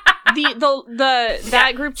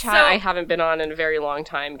 That group chat so- I haven't been on in a very long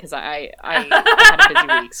time because I had a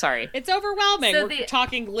busy week. Sorry. It's overwhelming. So We're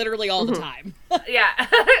talking literally all the time. Yeah.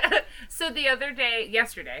 So the other day,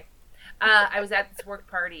 yesterday, I was at this work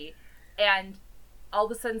party, and all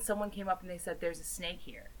of a sudden someone came up and they said, "There's a snake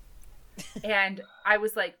here." And I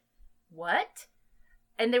was like, "What?"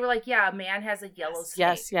 And they were like, "Yeah, a man has a yellow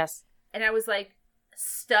snake." Yes. And I was like,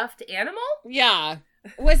 "Stuffed animal?" Yeah.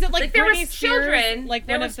 Was it like there Britney was Spears? children, Like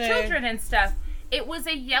there one was of the children and stuff. It was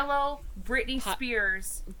a yellow Britney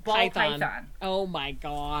Spears ball python. Oh my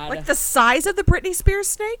god. Like the size of the Britney Spears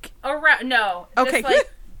snake? Around no, Okay. just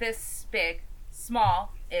like this big,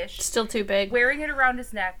 small-ish, Still too big. wearing it around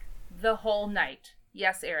his neck the whole night.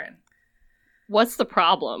 Yes, Aaron. What's the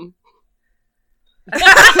problem?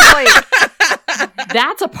 Like,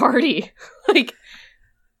 that's a party. Like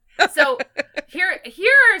So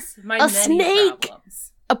here's my many snake.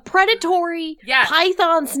 problems. a predatory Yes.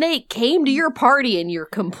 python snake came to your party and you're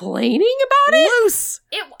complaining about it? Loose.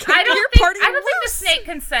 I to your don't party think the loose. snake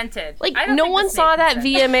consented. Like, I don't no think the one snake saw that consented.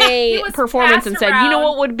 He VMA was performance passed and said, you know around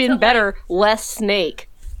what would have been to, better? Less snake.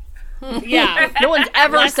 Yeah. No one's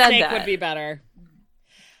ever Less said snake that. would be better.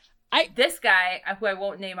 This guy, who I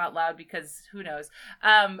won't name out loud because who knows,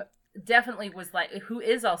 definitely was like, who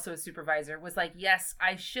is also a supervisor, was like, yes,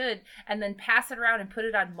 I should, and then pass it around and put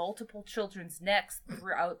it on multiple children's necks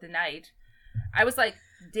throughout the night. I was like,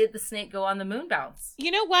 did the snake go on the moon bounce?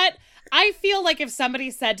 You know what? I feel like if somebody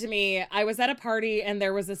said to me, I was at a party and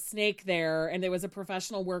there was a snake there and there was a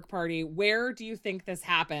professional work party, where do you think this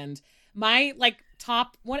happened? My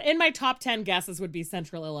top 10 guesses would be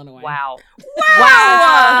Central Illinois. Wow.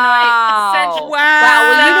 Central- Wow.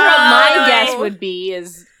 Well, you know what my Illinois. guess would be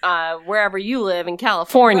is wherever you live in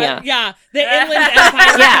California. But, yeah, the Inland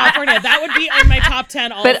Empire of California. That would be in my top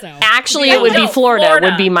 10 also. But actually, it would be Florida,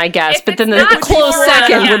 would be my guess. If But then it's the not close Florida,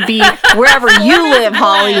 second would be wherever you live,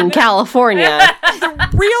 Holly, in California. The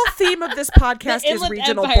real theme of this podcast is Inland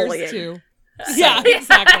regional Empires, bullying. too. Yeah,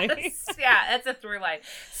 exactly. Yes. Yeah, that's a through line.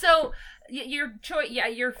 So your choice,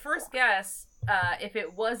 your first guess, if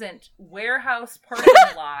it wasn't warehouse parking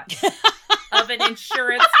lot of an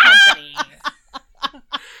insurance company,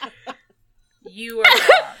 you are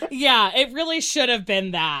wrong. Yeah, it really should have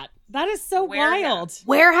been that. That is so wild.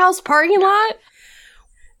 Warehouse parking lot?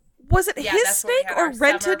 Was it Yeah, his that's where we snake had or our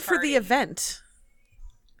rented summer for the party. event?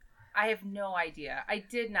 I have no idea. I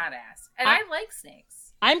did not ask, and I like snakes.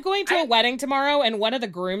 I'm going to a wedding tomorrow, and one of the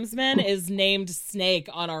groomsmen is named Snake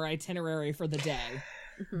on our itinerary for the day.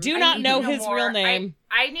 Do not know his real name.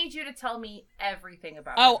 I need you to tell me everything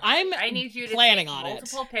about Oh, him. I'm I need you to planning take on it.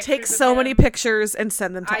 multiple pictures Take of so him. many pictures and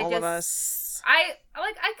send them to all of just- us. I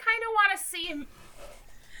kind of want to see him.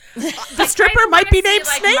 The stripper might be named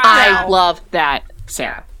Snake I now. love that,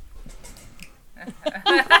 Sarah.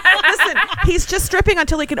 Listen, he's just stripping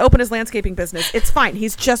until he can open his landscaping business. It's fine.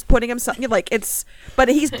 He's just putting himself but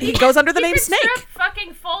he goes under the He name can Snake. strip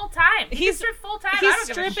fucking full time. He can strip full time. I he's don't give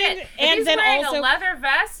a stripping shit. If and he's then wearing also- a leather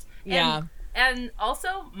vest. Yeah. And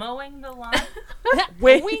also mowing the lawn.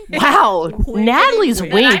 Wink. Wow, Natalie's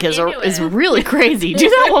wink is into is it. really crazy. Do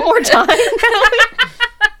that one more time.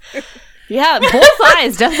 Yeah, both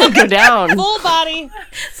eyes definitely go down. Full body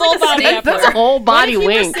effort. That's a whole body What if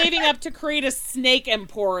you wink. were saving up to create a snake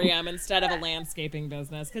emporium instead of a landscaping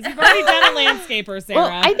business? Because you've already done a landscaper, Sarah. Well,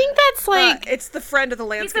 I think that's like It's the friend of the He's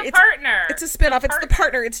landscape. a partner. It's a spinoff. It's the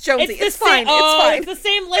partner. It's Jonesy. It's the fine. Same, It's fine. It's the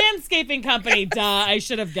same landscaping company. Duh, I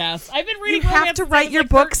should have guessed. I've been You reading have romance to since I write was, your like,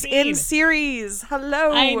 books 13. in series.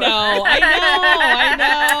 Hello. I know.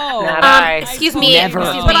 Not I. Excuse me. Never.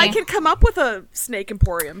 Excuse But me. I can come up with a snake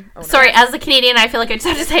emporium owner. Sorry, as a Canadian, I feel like I just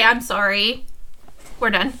have to say I'm sorry.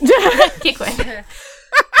 We're done. Keep going.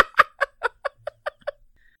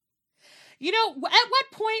 You know, at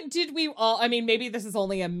what point did we all, I mean, maybe this is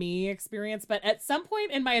only a me experience, but at some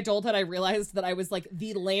point in my adulthood, I realized that I was like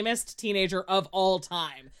the lamest teenager of all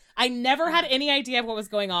time. I never had any idea of what was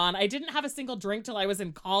going on. I didn't have a single drink till I was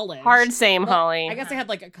in college. hard same, Holly. I guess I had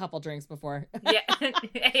like a couple drinks before. Yeah.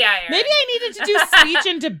 Maybe I needed to do speech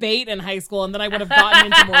and debate in high school, and then I would have gotten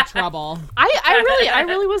into more trouble. I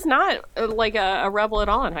really was not like a rebel at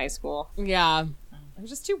all in high school. Yeah. I was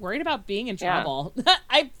just too worried about being in Yeah. trouble.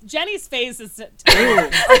 Jenny's face is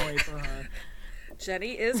terrible. Sorry for her.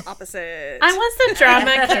 Jenny is opposite. I was the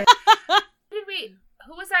drama king.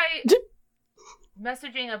 Who was I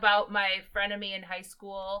messaging about my frenemy in high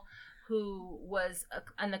school who was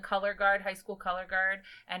on the color guard, high school color guard,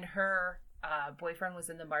 and her boyfriend was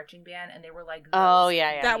in the marching band, and they were like, Oh, those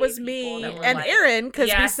yeah. That was people me that were and like- Aaron because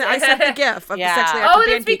Yes. I sent the gif of Yeah. the sexually active Oh,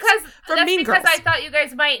 that's band geeks because from Mean Girls. I thought you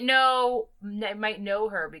guys might know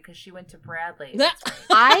her because she went to Bradley. That's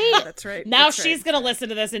right. Now That's right. she's going to listen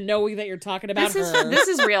to this and know that you're talking about her. This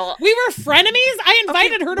is real. We were frenemies? I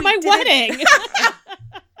invited her to my wedding.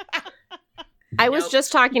 I was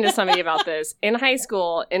just talking to somebody about this. In high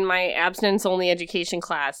school, in my abstinence-only education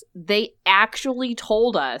class, they actually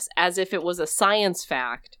told us, as if it was a science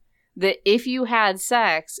fact, that if you had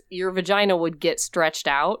sex, your vagina would get stretched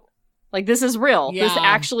out. Like, this is real. This Yeah.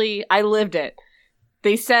 actually, I lived it.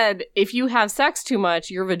 They said, if you have sex too much,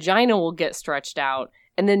 your vagina will get stretched out,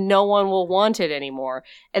 and then no one will want it anymore.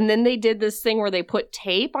 And then they did this thing where they put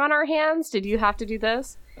tape on our hands. Did you have to do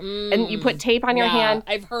this? And you put tape on your hand,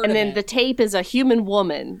 I've heard and of then it. the tape is a human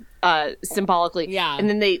woman, symbolically. Yeah. And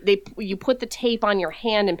then you put the tape on your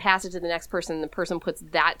hand and pass it to the next person, and the person puts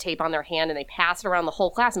that tape on their hand, and they pass it around the whole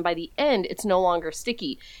class, and by the end, it's no longer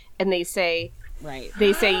sticky. And they say, Right.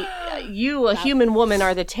 you, a human woman,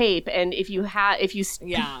 are the tape, and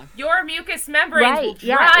Yeah. Your mucous membranes will right,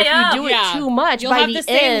 dry if up. you do it Yeah. too much, You'll by have the the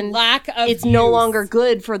same end, lack of it's no use. longer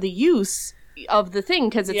good for the use of the thing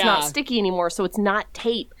because it's not Yeah. sticky anymore, so it's not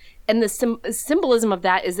tape. And the symbolism of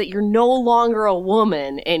that is that you're no longer a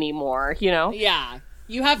woman anymore, you know? Yeah.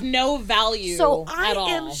 You have no value So at all.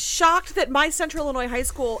 I am shocked that my Central Illinois high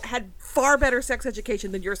school had far better sex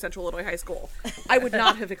education than your Central Illinois high school. I would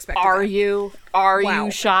not have expected Are that. you? Are Wow.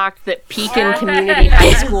 you shocked that Pekin Community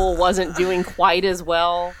High School wasn't doing quite as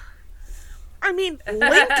well? I mean,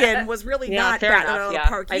 Lincoln was really not fair that enough, out of yeah. the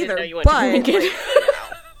park I didn't either. know you went to But Lincoln.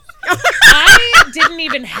 I didn't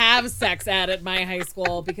even have sex ed at my high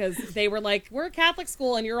school because they were like, we're a Catholic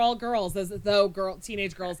school and you're all girls, as though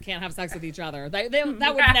teenage girls can't have sex with each other. That would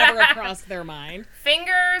never have crossed their mind.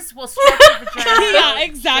 Fingers will stretch the vagina. Yeah,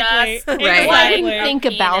 exactly. Just Right. Well, I Exactly. didn't think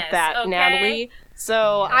about Penis, that, okay? Natalie.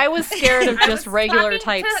 So I was scared of I just was regular talking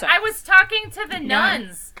type to- sex. I was talking to the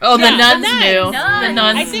nuns. Oh, the Yeah, nuns the knew. nuns. The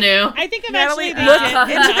nuns I think, knew. I think Natalie, eventually look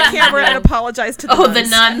they into the camera and apologize to the Oh, nuns. the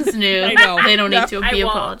nuns knew. I know. They don't need to I be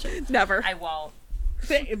won't. apologized. Never. I won't.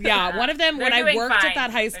 Yeah, one of them, They're when I doing worked fine. at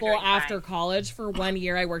that high They're school doing after fine. college, for 1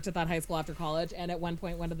 year, I worked at that high school after college, and at one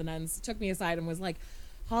point, one of the nuns took me aside and was like,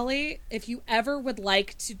 Holly, if you ever would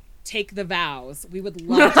like to take the vows, we would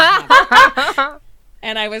love to have it.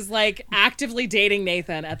 And I was like actively dating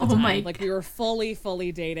Nathan at the time. my Like we were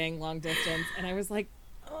fully dating long distance. And I was like,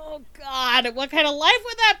 oh God, what kind of life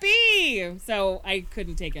would that be? So I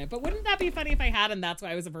couldn't take it. But wouldn't that be funny if I had, and that's why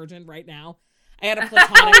I was a virgin right now? I had a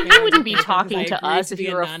platonic marriage You wouldn't with be Nathan talking because I to agreed us to if be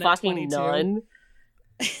you were a nun at fucking 22. nun.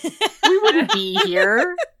 We wouldn't be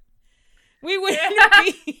here. We wouldn't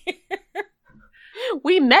be here.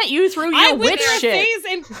 We met you through I your went witch through a shit. phase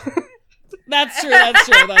in... That's true.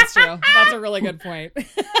 That's a really good point.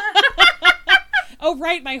 Oh,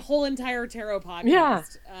 right. My whole entire tarot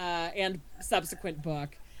podcast and subsequent book.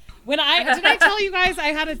 Did I tell you guys I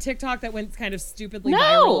had a TikTok that went kind of stupidly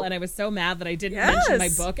viral, and I was so mad that I didn't mention my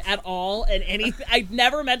book at all and I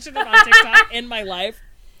never mentioned it on TikTok in my life.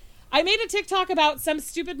 I made a TikTok about some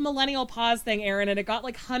stupid millennial pause thing, Erin, and it got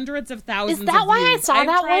like hundreds of thousands Is that of why I views. saw I've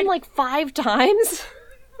that tried- one like 5 times?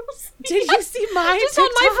 Did you see my Just on my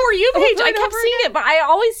TikTok For You page. over I and kept over seeing again? it, but I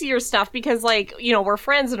always see your stuff because, like, you know, we're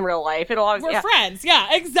friends in real life. It'll always, We're friends. Yeah,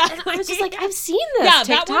 exactly. I was just like, I've seen this Yeah,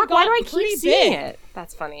 that one TikTok. Why do got I keep pretty seeing big. it?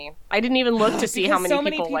 That's funny. I didn't even look to see how Because many, so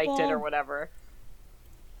many people liked it people- or whatever.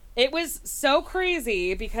 It was so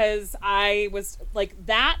crazy because I was like,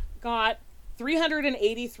 that got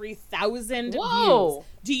 383,000 Whoa. views.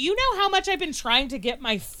 Do you know how much I've been trying to get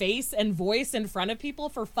my face and voice in front of people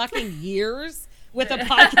for fucking years? With a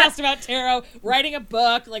podcast about tarot, writing a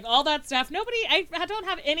book, like all that stuff. I don't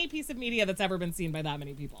have any piece of media that's ever been seen by that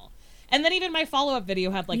many people. And then even my follow-up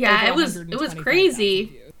video had like over It was 125,000 crazy.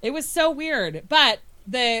 views. It was so weird. But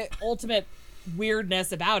the ultimate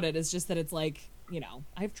weirdness about it is just that it's like, you know,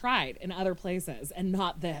 I've tried in other places and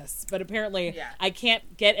not this. But apparently I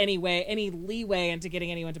can't get any leeway into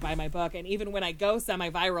getting anyone to buy my book. And even when I go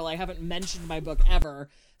semi-viral, I haven't mentioned my book ever.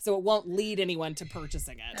 So it won't lead anyone to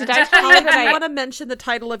purchasing it. Did I tell you Do that you I... want to mention the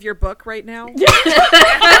title of your book right now?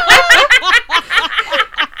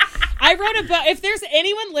 I wrote a book. If there's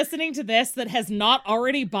anyone listening to this that has not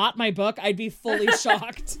already bought my book, I'd be fully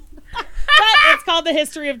shocked. But it's called The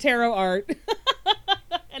History of Tarot Art.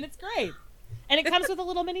 And it's great. And it comes with a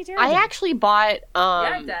little mini tarot. I actually bought...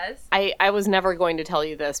 Yeah, it does. I was never going to tell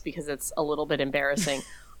you this because it's a little bit embarrassing.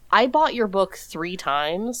 I bought your book 3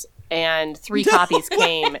 times, and 3 copies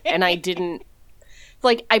came, and I didn't...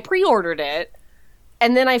 Like, I pre-ordered it,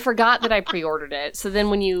 and then I forgot that I pre-ordered it. So then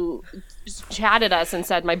when you chatted us and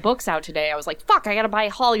said, my book's out today, I was like, fuck, I gotta buy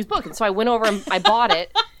Holly's book. And so I went over and I bought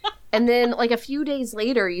it. And then, like, a few days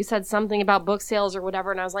later, you said something about book sales or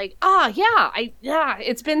whatever, and I was like,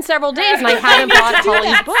 it's been several days, and I haven't bought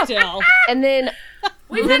Holly's book. Still. And then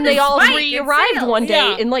they all spike 3 in arrived sales. one day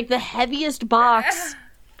Yeah. in, like, the heaviest box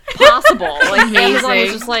possible. Like, Amazon was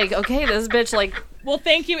Amazing. just like, okay, this bitch, like... Well,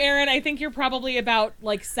 thank you, Erin. I think you're probably about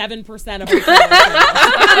like 7% of our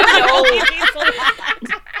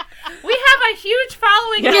We have a huge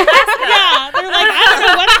following in Yeah, Alaska. they're like, I don't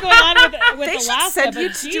know what's going on with They should Alaska, send but you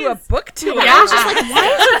to do a geez. book tour. I was just like, why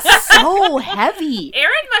is it so heavy?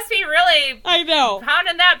 Aaron must be really I know.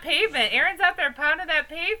 pounding that pavement. Aaron's out there pounding that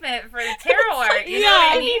pavement for the tarot art. You know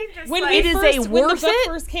what I mean? Just When like, we It is first- a when the worth book it,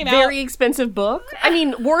 first came out- very expensive book. I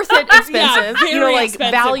mean, worth it, expensive. very you know, like,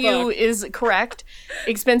 expensive value book. is correct.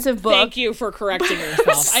 Expensive book. Thank you for correcting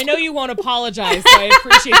yourself. I know you won't apologize, so I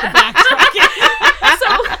appreciate the backtracking.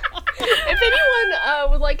 So, if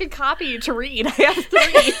anyone would like a copy to read, I have 3.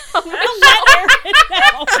 Let Erin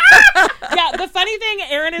know. Yeah, funny thing,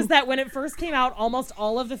 Aaron, is that when it first came out, almost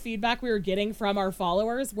all of the feedback we were getting from our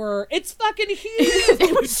followers were, "It's fucking huge."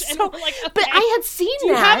 It was so, like, okay, but I had seen do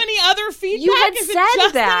you have any other feedback? You had Is it said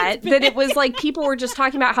just that it's big? it was like people were just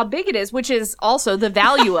talking about how big it is, which is also the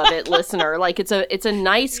value of it, listener. Like it's a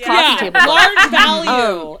nice coffee table book. large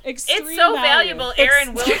value. Extreme It's so value. valuable.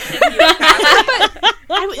 Aaron will give you a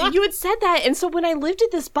copy. You had said that, and so when I lifted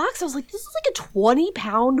this box, I was like, "This is like a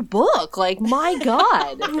 20-pound book! Like, my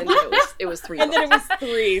god!" And then it was 3. And then it was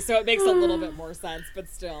 3, so it makes a little bit more sense, but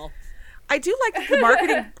still. I do like that the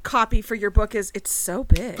marketing copy for your book is, it's so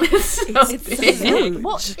big. It's big. huge.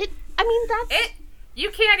 Well, I mean, that's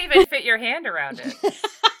You can't even fit your hand around it.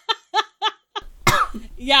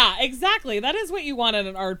 Yeah, exactly. That is what you want in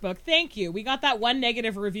an art book. Thank you. We got that one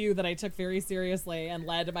negative review that I took very seriously and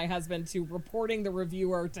led my husband to reporting the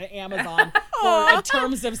reviewer to Amazon for a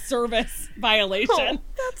terms of service violation.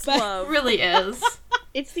 That's But- love. Really is.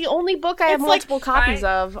 it's the only book I have It's like multiple copies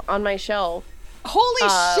of on my shelf. Holy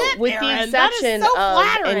shit, with Aaron, the that is exception so of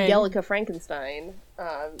flattering. Angelica Frankenstein.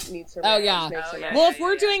 Needs her Oh, match, yeah. makes her match. Well, if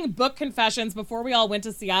we're doing book confessions, before we all went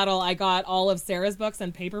to Seattle, I got all of Sarah's books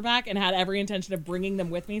in paperback and had every intention of bringing them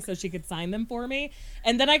with me so she could sign them for me.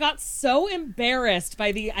 And then I got so embarrassed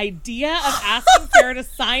by the idea of asking Sarah to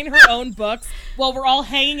sign her own books while we're all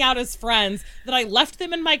hanging out as friends that I left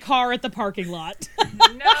them in my car at the parking lot. No.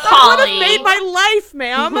 Holly. Made my life,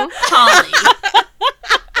 ma'am. Holly.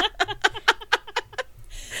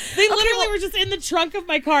 They literally were just in the trunk of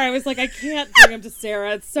my car. I was like, I can't bring them to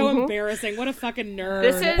Sarah. It's so embarrassing. What a fucking nerd.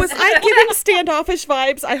 This is Was I giving standoffish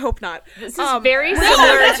vibes? I hope not. This is very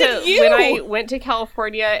similar to when I went to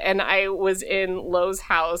California and I was in Lo's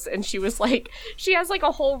house and she was like, she has like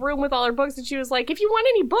a whole room with all her books and she was like, if you want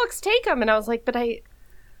any books, take them. And I was like,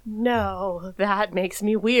 no, that makes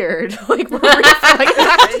me weird. Like, like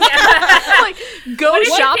that. Like, go What if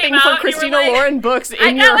it shopping came for out and you were Christina like, Lauren books I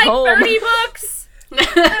in got your like home. 30 books.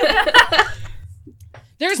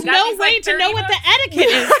 There's That no means, way like, to know 30 what the etiquette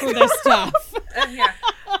is for this stuff. Yeah.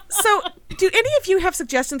 So, do any of you have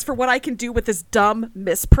suggestions for what I can do with this dumb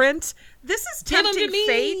misprint? This is Give 'em to tempting me.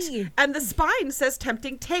 fate, and the spine says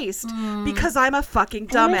tempting taste because I'm a fucking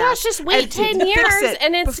dumbass. Oh my gosh, just wait and 10 didn't fix years it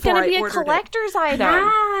and it's before going to I be a ordered it. collector's item.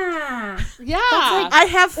 Yeah. I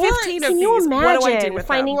have 15 of Can these. you What do I do imagine with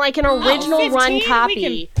finding them? like an original 15? run We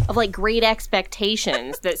copy of like Great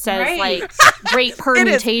Expectations that says Right. like Great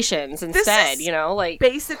Permutations instead, is you know, like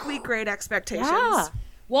Basically, Great Expectations. yeah.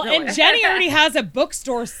 Well, Really? and Jenny already has a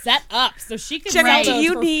bookstore set up, so she can Jenny, sell do those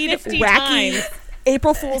you for need 50 wacky times.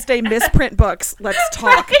 April Fool's Day misprint books? Let's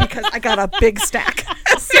talk because I got a big stack.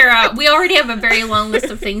 Sarah, we already have a very long list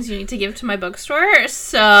of things you need to give to my bookstore,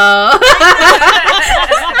 so...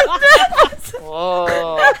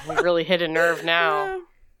 Whoa, we really hit a nerve now.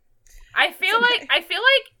 I feel like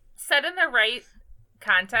set in the right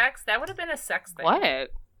context, that would have been a sex thing.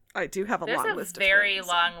 What? I do have a There's long a list. very of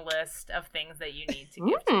things. long list of things that you need to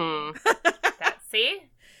give to me. That, see?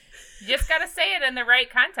 You just gotta say it in the right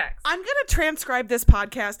context. I'm gonna transcribe this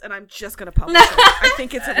podcast and I'm just gonna publish it. I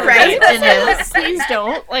think it's a Right? It is. Please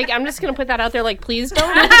don't. Like, I'm just gonna put that out there. Like, please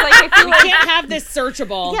don't. Because, like, I feel We like can't have this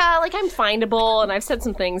searchable. yeah, like I'm findable, and I've said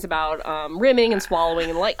some things about rimming and swallowing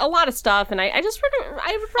and like a lot of stuff. And I would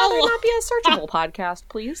rather not be a searchable podcast,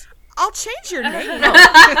 please. I'll change your name.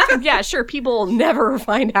 Yeah, sure. People will never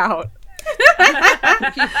find out.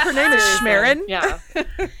 Her name is Schmerin. Yeah,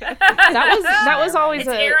 that was always It's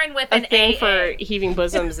Aaron with an thing AA. for Heaving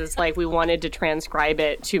Bosoms. Is like we wanted to transcribe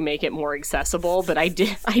it to make it more accessible, but I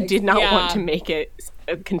did not Yeah. want to make it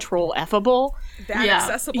control F-able. That Yeah.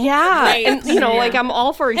 accessible. Yeah, Right. and you know, like I'm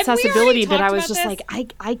all for we already accessibility, but I talked was about just this?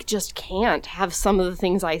 like, I just can't have some of the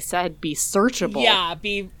things I said be searchable. Yeah,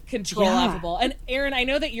 be control Yeah. affable. And Aaron, I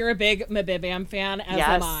know that you're a big Mabibam fan, as Yes.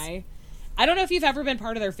 am I. I don't know if you've ever been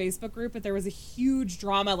part of their Facebook group, but there was a huge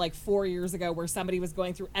drama like 4 years ago where somebody was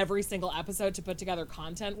going through every single episode to put together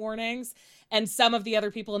content warnings. And some of the other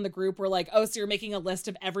people in the group were like, oh, so you're making a list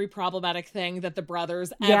of every problematic thing that the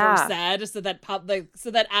brothers Yeah. ever said so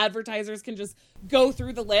that advertisers can just go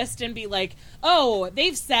through the list and be like, oh,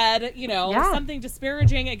 they've said, Yeah. something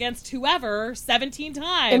disparaging against whoever 17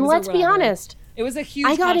 times. And or let's be whatever. honest, It was a huge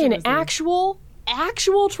I got in controversy.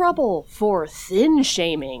 actual trouble for thin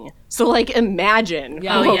shaming. So like imagine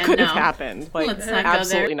Yeah. what Yeah, could no. have happened. Like Let's not go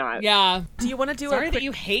absolutely there. not. Yeah. Do you want to do Sorry a that quick,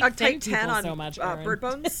 you hate a thin type 10 people on so much, Aaron. bird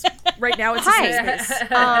bones? Right now it's Hi. a safe space.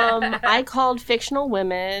 I called fictional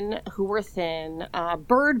women who were thin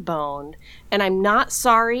bird boned, and I'm not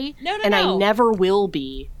sorry, No, and I no. never will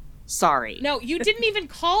be. Sorry. No, you didn't even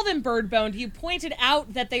call them bird-boned. You pointed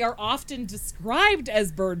out that they are often described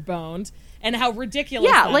as bird-boned and how ridiculous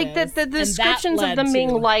that like is. the descriptions of them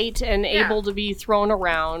being light and able to be thrown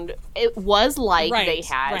around. It was like they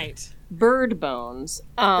had bird bones.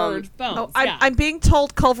 Bird bones. I'm being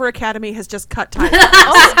told Culver Academy has just cut time.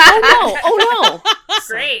 Oh no.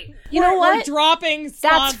 Great. You know what? We're dropping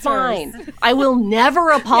sponsors. That's fine. I will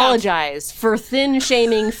never apologize for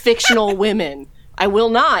thin-shaming fictional women. I will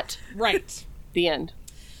not. Right. The end.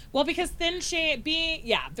 Well, because there's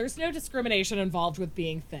no discrimination involved with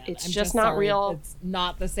being thin. It's I'm just not sorry. real. It's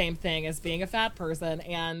not the same thing as being a fat person.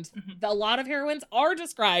 And a lot of heroines are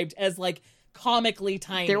described as like comically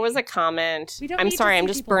tiny. There was a comment. I'm sorry, I'm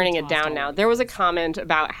just burning it down now. There was a comment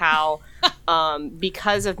about how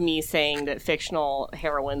because of me saying that fictional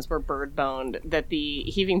heroines were bird-boned, that the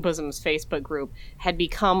Heaving Bosoms Facebook group had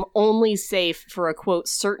become only safe for a, quote,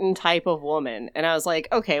 certain type of woman. And I was like,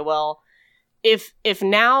 okay, well, if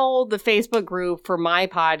now the Facebook group for my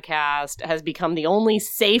podcast has become the only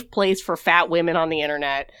safe place for fat women on the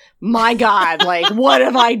internet, my God, like, what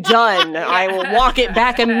have I done? I will walk it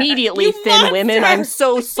back immediately, thin women. I'm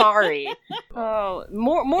so sorry. Oh,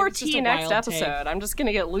 more tea next episode. I'm just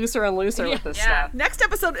gonna get looser and looser with this stuff. Next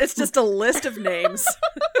episode, it's just a list of names.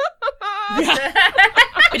 We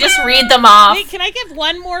just read them off. Wait, can I give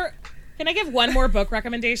one more book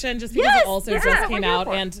recommendation? Just because it also just came out.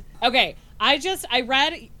 And okay, I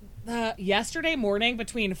read yesterday morning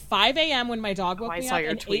between 5 a.m. when my dog woke me up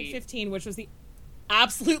and 8:15, which was the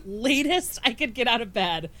absolute latest I could get out of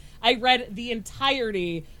bed. I read the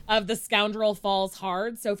entirety of The Scoundrel Falls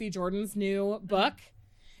Hard, Sophie Jordan's new book.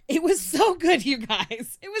 It was so good, you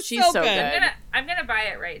guys. It was so good. I'm gonna buy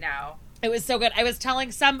it right now. It was so good. I was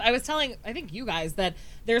telling I think you guys that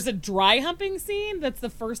there's a dry humping scene that's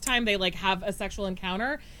the first time they like have a sexual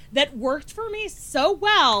encounter that worked for me so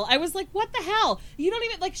well. I was like, what the hell? You don't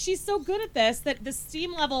even like, she's so good at this that the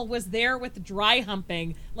steam level was there with dry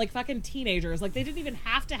humping like fucking teenagers. Like they didn't even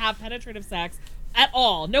have to have penetrative sex at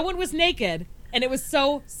all. No one was naked and it was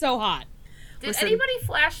so hot. Did anybody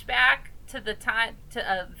flash back to the time to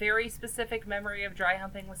a very specific memory of dry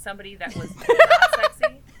humping with somebody that was not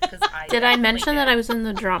sexy? Did I mention that I was in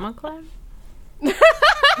the drama club?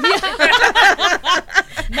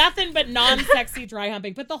 Nothing but non-sexy dry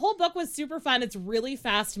humping. But the whole book was super fun. It's really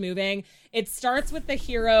fast moving. It starts with the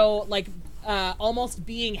hero like almost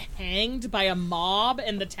being hanged by a mob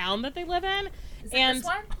in the town that they live in. Is it this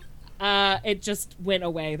one? It just went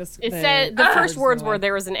away. It said the first words were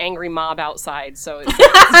there was an angry mob outside, so it's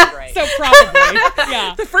right. So probably,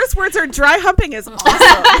 yeah. The first words are dry humping is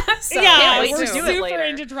awesome. So, yeah, we're super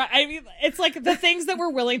into dry. I mean, it's like the things that we're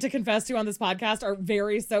willing to confess to on this podcast are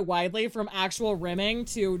vary so widely from actual rimming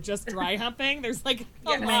to just dry humping. There's like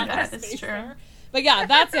a lot of space there. But yeah,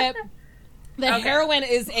 that's it. The heroine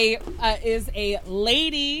is a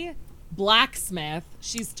lady blacksmith.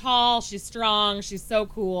 She's tall, she's strong, she's so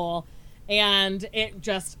cool, and it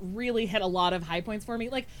just really hit a lot of high points for me.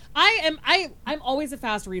 Like I'm always a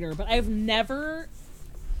fast reader, but I've never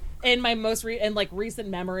in my most recent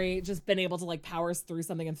memory just been able to like power through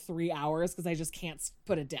something in 3 hours because I just can't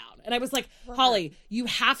put it down. And I was like, Holly, you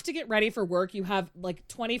have to get ready for work. You have like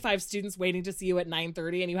 25 students waiting to see you at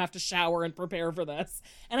 9:30 and you have to shower and prepare for this.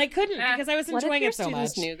 And I couldn't because I was enjoying it so much. What if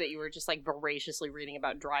your students knew that you were just like voraciously reading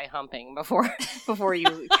about dry humping before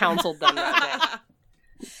you counseled them that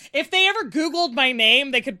day? If they ever Googled my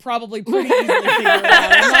name, they could probably pretty easily figure it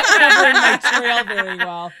out. I'm not covering my trail very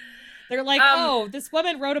well. They're like, oh, this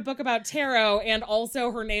woman wrote a book about tarot, and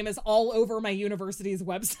also her name is all over my university's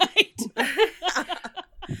website. Hey,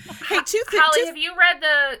 Holly, have you read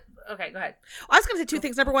the... Okay, go ahead. I was going to say two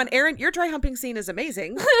things. Number one, Erin, your dry humping scene is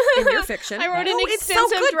amazing in your fiction. I wrote an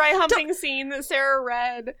extensive dry humping scene that Sarah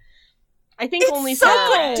read. I think it's only so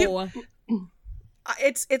Sarah. Good.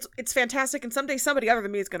 It's fantastic, and someday somebody other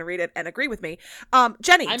than me is going to read it and agree with me.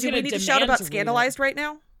 Jenny, do we need to shout about Scandalized right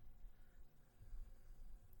now?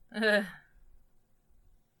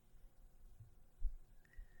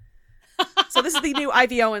 So this is the new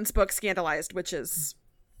Ivy Owens book, Scandalized, which is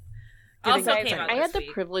also I had the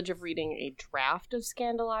privilege of reading a draft of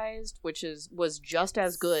Scandalized, which was just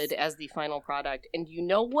as good as the final product. And you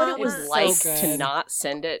know what it was like to not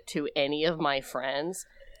send it to any of my friends?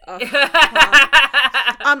 You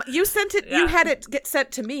sent it. Yeah. You had it get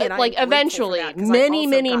sent to me, and like eventually,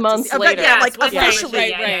 many months later. Yeah, like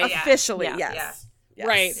officially, officially, yes. Yes.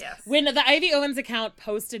 Right. Yes. When the Ivy Owens account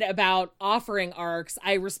posted about offering ARCs,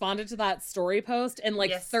 I responded to that story post in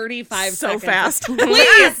like 35 seconds. So fast. Please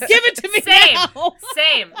give it to me now.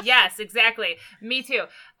 Same. Yes, exactly. Me too.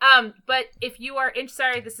 But if you are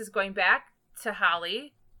sorry, this is going back to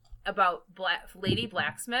Holly. about lady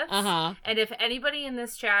blacksmiths. Uh-huh. And if anybody in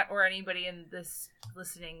this chat or anybody in this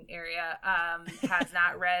listening area has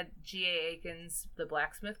not read G.A. Aiken's The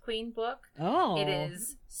Blacksmith Queen book, it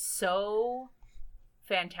is so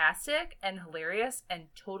fantastic and hilarious and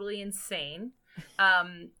totally insane.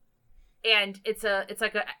 And it's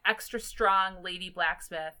like an extra strong lady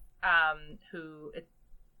blacksmith who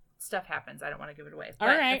stuff happens. I don't want to give it away. All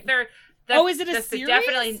right. Is it a series?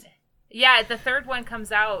 Definitely. Yeah, the third one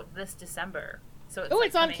comes out this December. So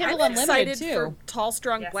it's on Kindle I'm Unlimited excited too. for tall,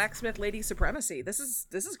 strong blacksmith lady supremacy. This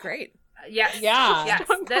is great. Yes.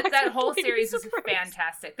 That whole series is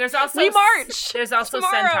fantastic. There's also There's also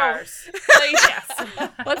tomorrow. centaurs. Yes.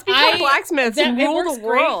 Let's become blacksmiths and rule the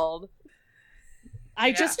world.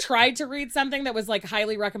 I just tried to read something that was like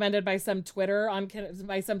highly recommended by some tweet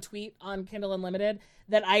on Kindle Unlimited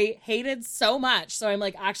that I hated so much. So I'm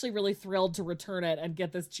like actually really thrilled to return it and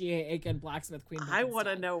get this G.A. Aiken Blacksmith Queen book. I want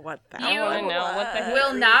to know what that. You heck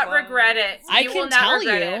will not regret it. I can tell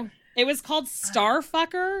you. It was called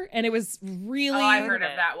Starfucker, and it was really. Oh, I heard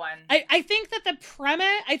of that one. I think that the premise.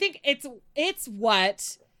 I think it's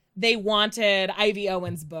what they wanted Ivy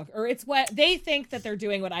Owen's book, or it's what they think that they're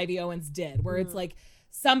doing what Ivy Owens did, where it's like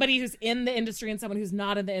somebody who's in the industry and someone who's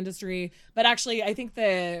not in the industry. But actually, I think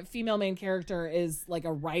the female main character is like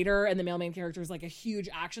a writer and the male main character is like a huge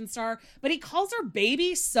action star. But he calls her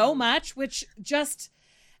baby so much, which just,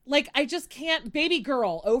 like, I just can't, baby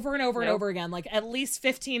girl over and over and over again, like at least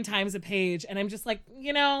 15 times a page. And I'm just like,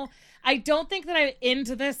 I don't think that I'm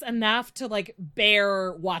into this enough to like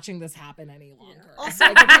bear watching this happen any longer. Also,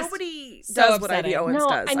 like, nobody does what Ivy Owens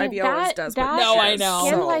does. I mean, Ivy Owens does what I know.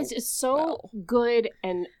 Scandalized is so good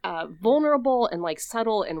and vulnerable and like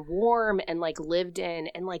subtle and warm and like lived in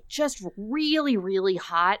and like just really, really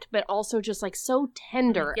hot, but also just like so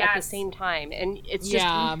tender at the same time. And it's just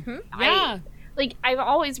like, I've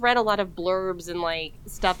always read a lot of blurbs and, like,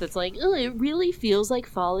 stuff that's like, oh, it really feels like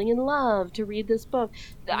falling in love to read this book.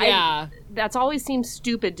 That's always seemed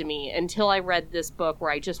stupid to me until I read this book where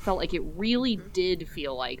I just felt like it really did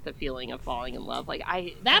feel like the feeling of falling in love. Like,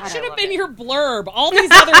 That should have been your blurb. All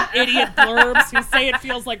these other idiot blurbs who say it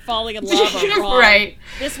feels like falling in love are wrong. Right.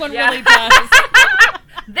 This one really does.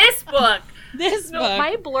 This book.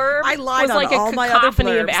 My blurb was like a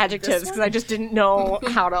cacophony of adjectives because I just didn't know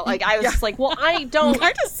how to, like, I was just like, well, I don't,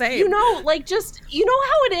 kind of same. Like, just, how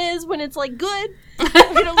it is when it's like good,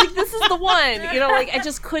 like, this is the one, like, I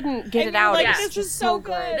just couldn't get it out. Like, It's this just is so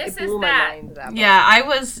good. This it blew is my that. mind. That Yeah, I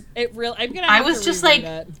was. I was just like,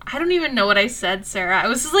 I don't even know what I said, Sarah. I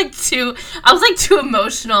was too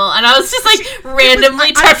emotional, and I was just like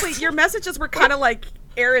randomly honestly, your messages were kind of like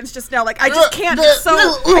Aaron's just now, like, I just can't. I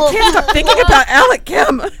can't stop thinking about Alec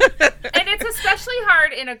Kim. And it's especially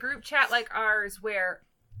hard in a group chat like ours, where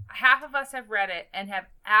half of us have read it and have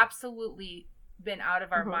absolutely been out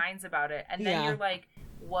of our minds about it, and then you're like,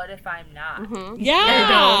 what if I'm not?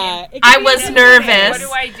 Yeah, I was nervous. What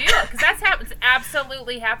do I do? Because it's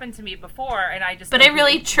absolutely happened to me before, and I just. But I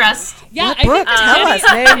really trust. Yeah, Book, tell us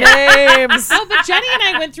names. No, but Jenny and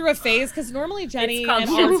I went through a phase because normally Jenny and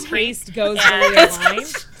our taste goes really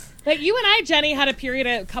aligned. But you and I, Jenny, had a period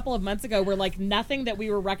a couple of months ago where like nothing that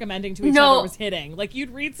we were recommending to each other was hitting. Like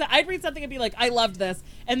I'd read something and be like, I loved this,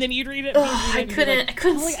 and then you'd read it. And I couldn't. Like,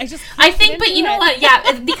 I think, but you know what?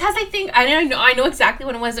 Yeah, because I think I know exactly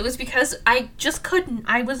what it was. It was because I just couldn't.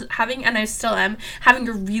 I was having, and I still am having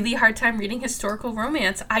a really hard time reading historical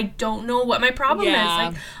romance. I don't know what my problem is.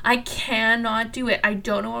 Like I cannot do it. I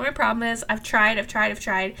don't know what my problem is. I've tried,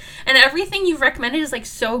 and everything you've recommended is like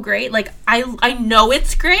so great. Like I know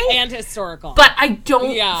it's great. And historical. But I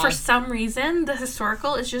don't, for some reason, the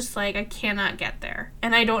historical is just like, I cannot get there.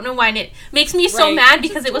 And I don't know why. And it makes me so mad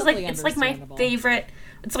because it was like, it's like my favorite,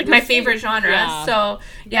 my favorite genre. Yeah. So,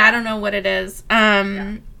 I don't know what it is.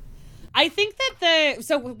 I think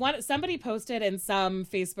that somebody posted in some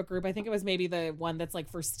Facebook group, I think it was maybe the one that's like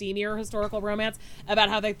for steamier historical romance, about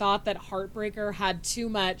how they thought that Heartbreaker had too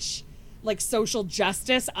much like social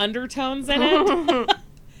justice undertones in it.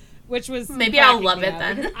 Which was maybe I'll love it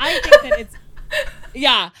then. I think that it's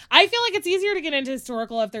I feel like it's easier to get into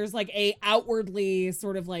historical if there's like a outwardly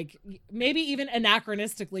sort of like maybe even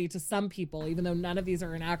anachronistically to some people, even though none of these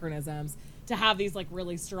are anachronisms, to have these like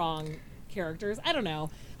really strong characters. I don't know.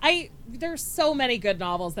 There's so many good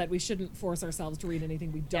novels that we shouldn't force ourselves to read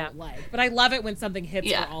anything we don't like. But I love it when something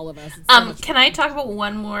hits for all of us. Can I talk about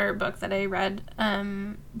one more book that I read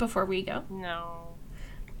before we go? No.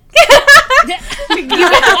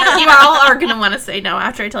 You all are gonna want to say no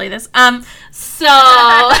after I tell you this. So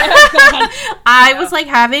I was like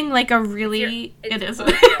having like a really it's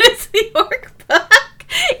the orc book.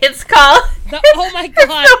 It's called... Oh my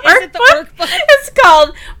god, is it the workbook? It's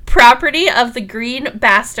called Property of the Green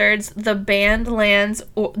Bastards, the Badlands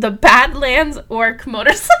Orc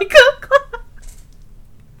Motorcycle Club.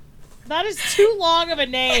 That is too long of a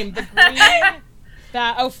name. The green...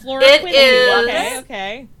 Flora It Quinn. is...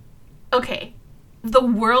 Okay. Okay. The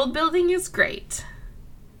world building is great.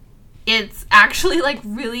 It's actually, like,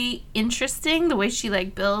 really interesting, the way she,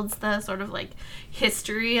 like, builds the sort of, like,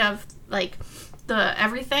 history of, like, the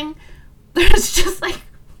everything. There's just, like,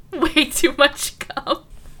 way too much gum.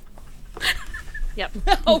 Yep.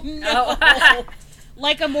 Oh, no.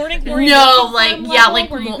 Like a morning glory. No, like, yeah, level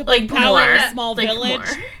like, where you more, could, like, power more. a small Like, village. more.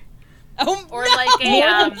 Oh, Or no. like a More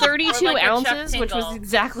than or 32 like a Chuck ounces, which was Tingle.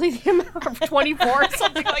 exactly the amount of 24 or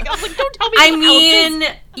something like. I was like, don't tell me. I the mean,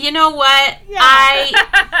 ounces. you know what? Yeah.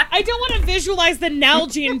 I don't want to visualize the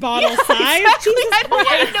Nalgene bottle size. Exactly. Jesus I don't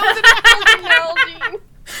Christ. know that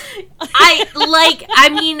I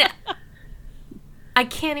mean, I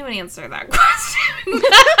can't even answer that question.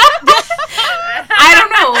 I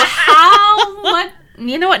don't know how much.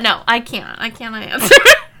 You know what? No, I can't. I can't answer.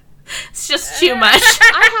 It's just too much.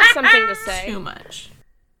 I have something to say. Too much.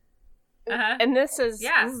 Uh-huh. And this is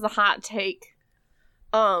the hot take.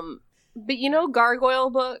 But you know gargoyle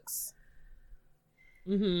books?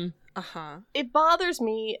 Mm-hmm. Uh-huh. It bothers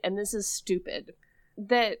me, and this is stupid,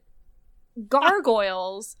 that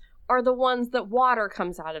gargoyles are the ones that water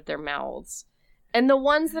comes out of their mouths. And the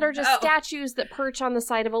ones that are just statues that perch on the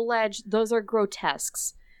side of a ledge, those are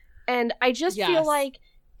grotesques. And I just feel like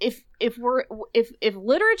if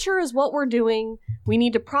literature is what we're doing, we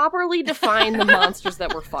need to properly define the monsters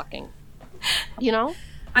that we're fucking. You know?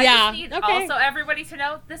 I Yeah, just need okay. also everybody to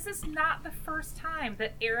know this is not the first time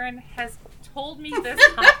that Aaron has told me this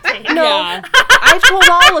hot take. No, Yeah. I've told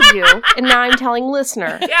all of you, and now I'm telling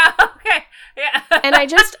listener. Yeah, okay. Yeah. And I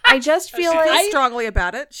just feel She like feels strongly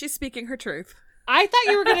about it. She's speaking her truth. I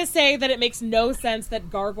thought you were going to say that it makes no sense that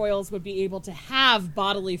gargoyles would be able to have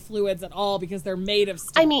bodily fluids at all because they're made of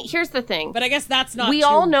stone. I mean, here's the thing. But I guess that's not We too-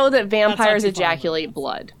 all know that vampires that's not too far. ejaculate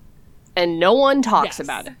blood. And no one talks Yes.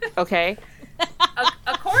 about it, okay?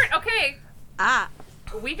 Okay. Ah.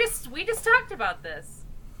 We just talked about this.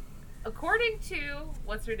 According to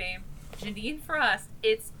what's her name, Janine Frost,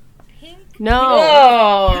 it's pink. No.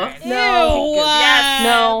 Oh. Ew, No. Yes.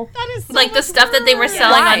 No. That is so Like the much stuff that they were worse.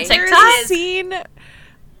 selling Why? on There's TikTok. a scene.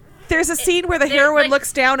 There's a scene where the heroine like-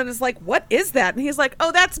 looks down and is like, "What is that?" And he's like,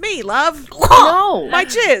 "Oh, that's me, love. No. My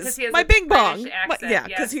 'Cause jizz, he has my a bing bong." British accent, Yeah, yes.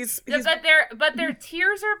 because he's but their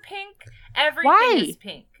tears are pink. Everything Why? is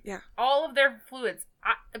pink. Yeah. All of their fluids,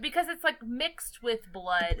 because it's like mixed with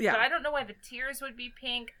blood. Yeah. But I don't know why the tears would be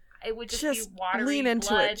pink. It would just just be watery lean into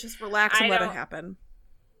blood. it. Just relax and I let it don't- happen.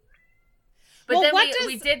 But Well, then what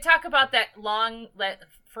we does- did talk about that long,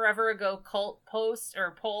 forever ago cult post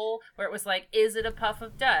or poll where it was like, is it a puff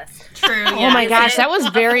of dust? True. Oh Yeah. my Is gosh, it that was a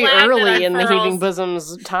very flag that early in the unfurls? Heaving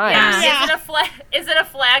Bosoms times. Yeah. Yeah. Is it a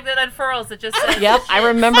flag that unfurls that just says Yep, I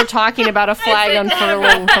remember talking about a flag said that.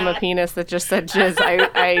 unfurling from a penis that just said jizz.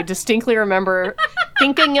 I distinctly remember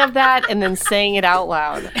thinking of that and then saying it out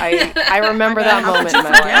loud. I remember that moment in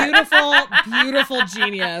my life. Beautiful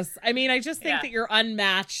genius. I mean, I just think Yeah. that you're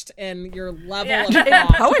unmatched in your level Yeah. of In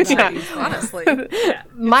thought. poetry, Yeah. honestly.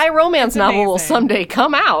 My romance novel will amazing. someday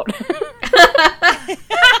come out.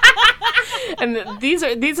 And these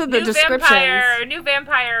are the descriptions. New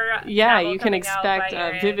vampire. Yeah, novel you can coming out expect by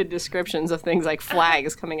Aaron. vivid descriptions of things like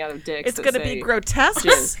flags coming out of dicks. It's that going to say be grotesque,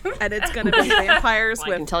 jizz. and it's going to be vampires I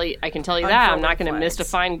can with. tell you that. I'm not going to unfolding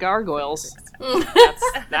mystify gargoyles.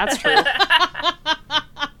 That's true.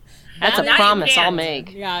 That's a Now you promise I'll can't.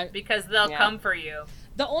 make. Yeah. because they'll Yeah. come for you.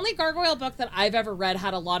 The only gargoyle book that I've ever read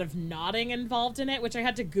had a lot of nodding involved in it, which I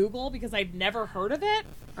had to Google because I'd never heard of it.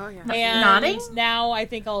 Oh yeah. And Nodding? now I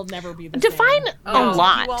think I'll never be the Define same. a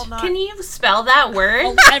lot. You all not- Can you spell that word?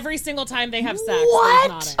 Oh, every single time they have sex, there's What?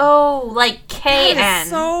 nodding. Oh, like That KN. is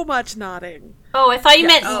so much nodding. Oh, I thought you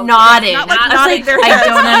meant Oh, nodding. Not like I was nodding like, their I heads.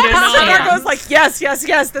 don't understand. Someone goes like, yes, yes,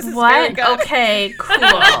 yes. This is very What? good. Okay,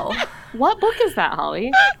 cool. What book is that,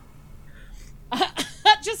 Holly?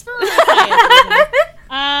 Just for science.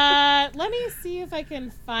 Let me see if I can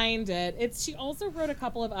find it. She also wrote a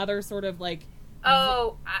couple of other sort of like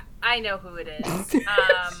Oh, I know who it is.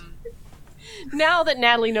 Now that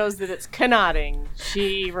Natalie knows that it's canodding,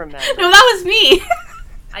 she remembers. No, that was me.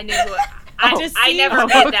 I knew who. I Deceived. never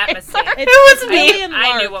made that mistake. it's was me. Lillian I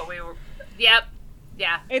Lark. knew what we were. Yep.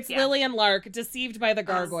 Yeah. It's yeah. Lillian Lark, deceived by the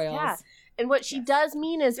gargoyles. Yeah. And what she does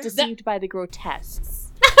mean is deceived by the grotesques.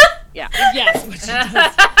 Yeah. Yes, what she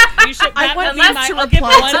does. You should. I that want would be these my. to I'll give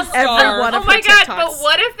reply one to star. every one Oh of my her god! TikToks. But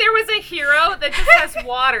what if there was a hero that just has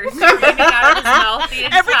water streaming out of his mouth the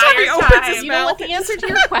entire Every time he opens his You know what mouth. the answer to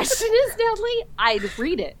your question is, Natalie? I'd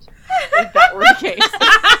read it if that were the case.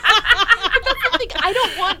 But that's the thing. I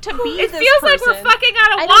don't want to be It this feels like person. we're fucking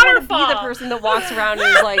on a I don't want to waterfall. be the person that walks around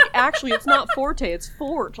and is like, actually, it's not forte, it's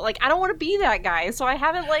fort. Like, I don't want to be that guy. So I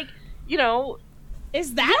haven't, like, you know.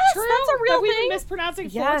 Is that Yes, true? that's a real that we've thing. been mispronouncing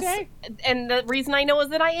Yes. forte? And the reason I know is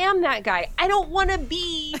that I am that guy. I don't want to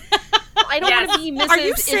be. I don't Yes. want to be Mrs. Are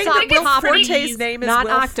you saying it's that Will octopodes, Forte's name is not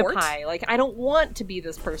Will Fort? octopi? Like, I don't want to be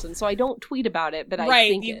this person, so I don't tweet about it, but I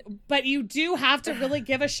Right, think it. but you do have to really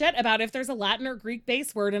give a shit about if there's a Latin or Greek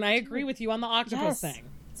base word, and I agree with you on the octopus Yes. thing.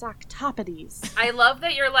 It's octopodes. I love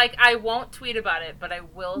that you're like, I won't tweet about it, but I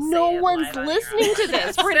will say No it one's live on listening your to own.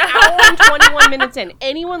 this. We're an hour and 21 minutes in.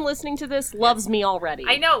 Anyone listening to this loves me already.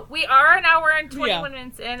 I know. We are an hour and 21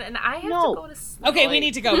 minutes in, and I have No. to go to sleep. Okay, we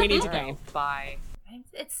need to go. We need to go. Alright, bye.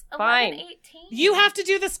 It's Fine. 11:18. You have to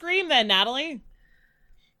do the scream then, Natalie.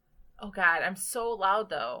 Oh God, I'm so loud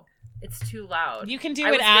though. It's too loud. You can do I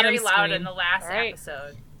it, was Adam. very loud scream. in the last Alright.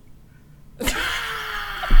 episode.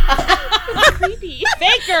 Creepy.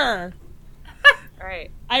 Faker!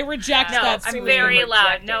 Alright. I reject No, that I'm scream. very Reject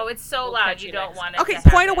loud. it. No, it's so We'll loud. catch You you don't next want it. time. Okay, to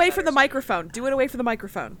point happen. away from the microphone. Do it away from the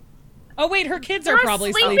microphone. Oh, wait, her kids There are are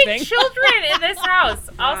probably sleeping sleeping. children in this house.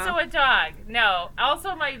 Also a dog. No,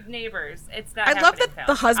 also my neighbors. It's not. I love happening, that pal.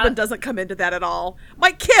 the husband doesn't come into that at all.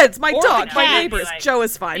 My kids, my Or dog, the my cat. neighbors. He'd be like- Joe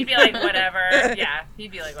is fine. He'd be like, whatever. Yeah,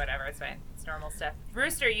 he'd be like, whatever. It's fine. It's normal stuff.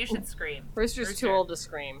 Rooster, you should scream. Rooster's too old to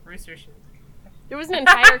scream. Rooster should. There was an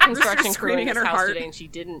entire construction crew screaming in in this her house heart. today, and she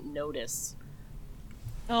didn't notice.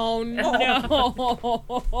 Oh, no.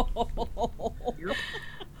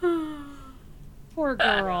 Poor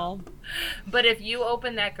girl. But if you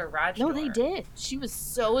open that garage No, door, they did. She was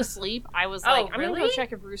so asleep. I was Oh, like, I'm gonna go really?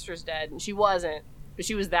 check if Rooster's dead, and she wasn't. But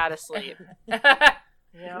she was that asleep.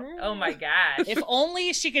 Oh my gosh. If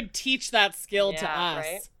only she could teach that skill to Yeah, us.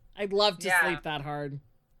 right? I'd love to Yeah. sleep that hard.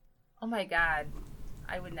 Oh my god.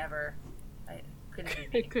 I would never. I couldn't be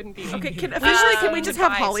me. It couldn't be. Okay, officially, can we just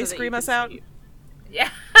have Goodbye Holly so that scream you us can out? sleep. Yeah.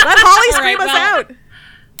 Let Holly All right, scream us well- out.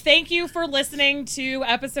 Thank you for listening to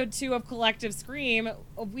episode 2 of Collective Scream.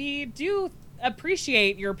 We do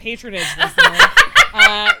appreciate your patronage, listeners.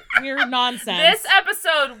 We're nonsense. This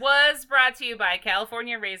episode was brought to you by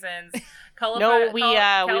California Raisins. No, we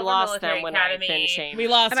Caliber lost Military them when Academy. I've been shamed. we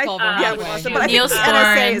lost And I, Culver. yeah, we halfway. lost it, but I think the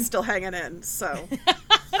Neosporin. NSA is still hanging in. So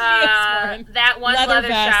That one Leather leather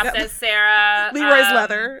vest. shop that Sarah Leroy's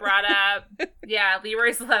Leather. brought up. Yeah,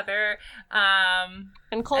 Leroy's Leather.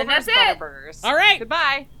 And Culver's that's it. Butterburgers. All right.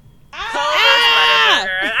 Goodbye. Culver's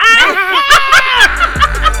Butterburger.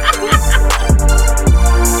 Ah!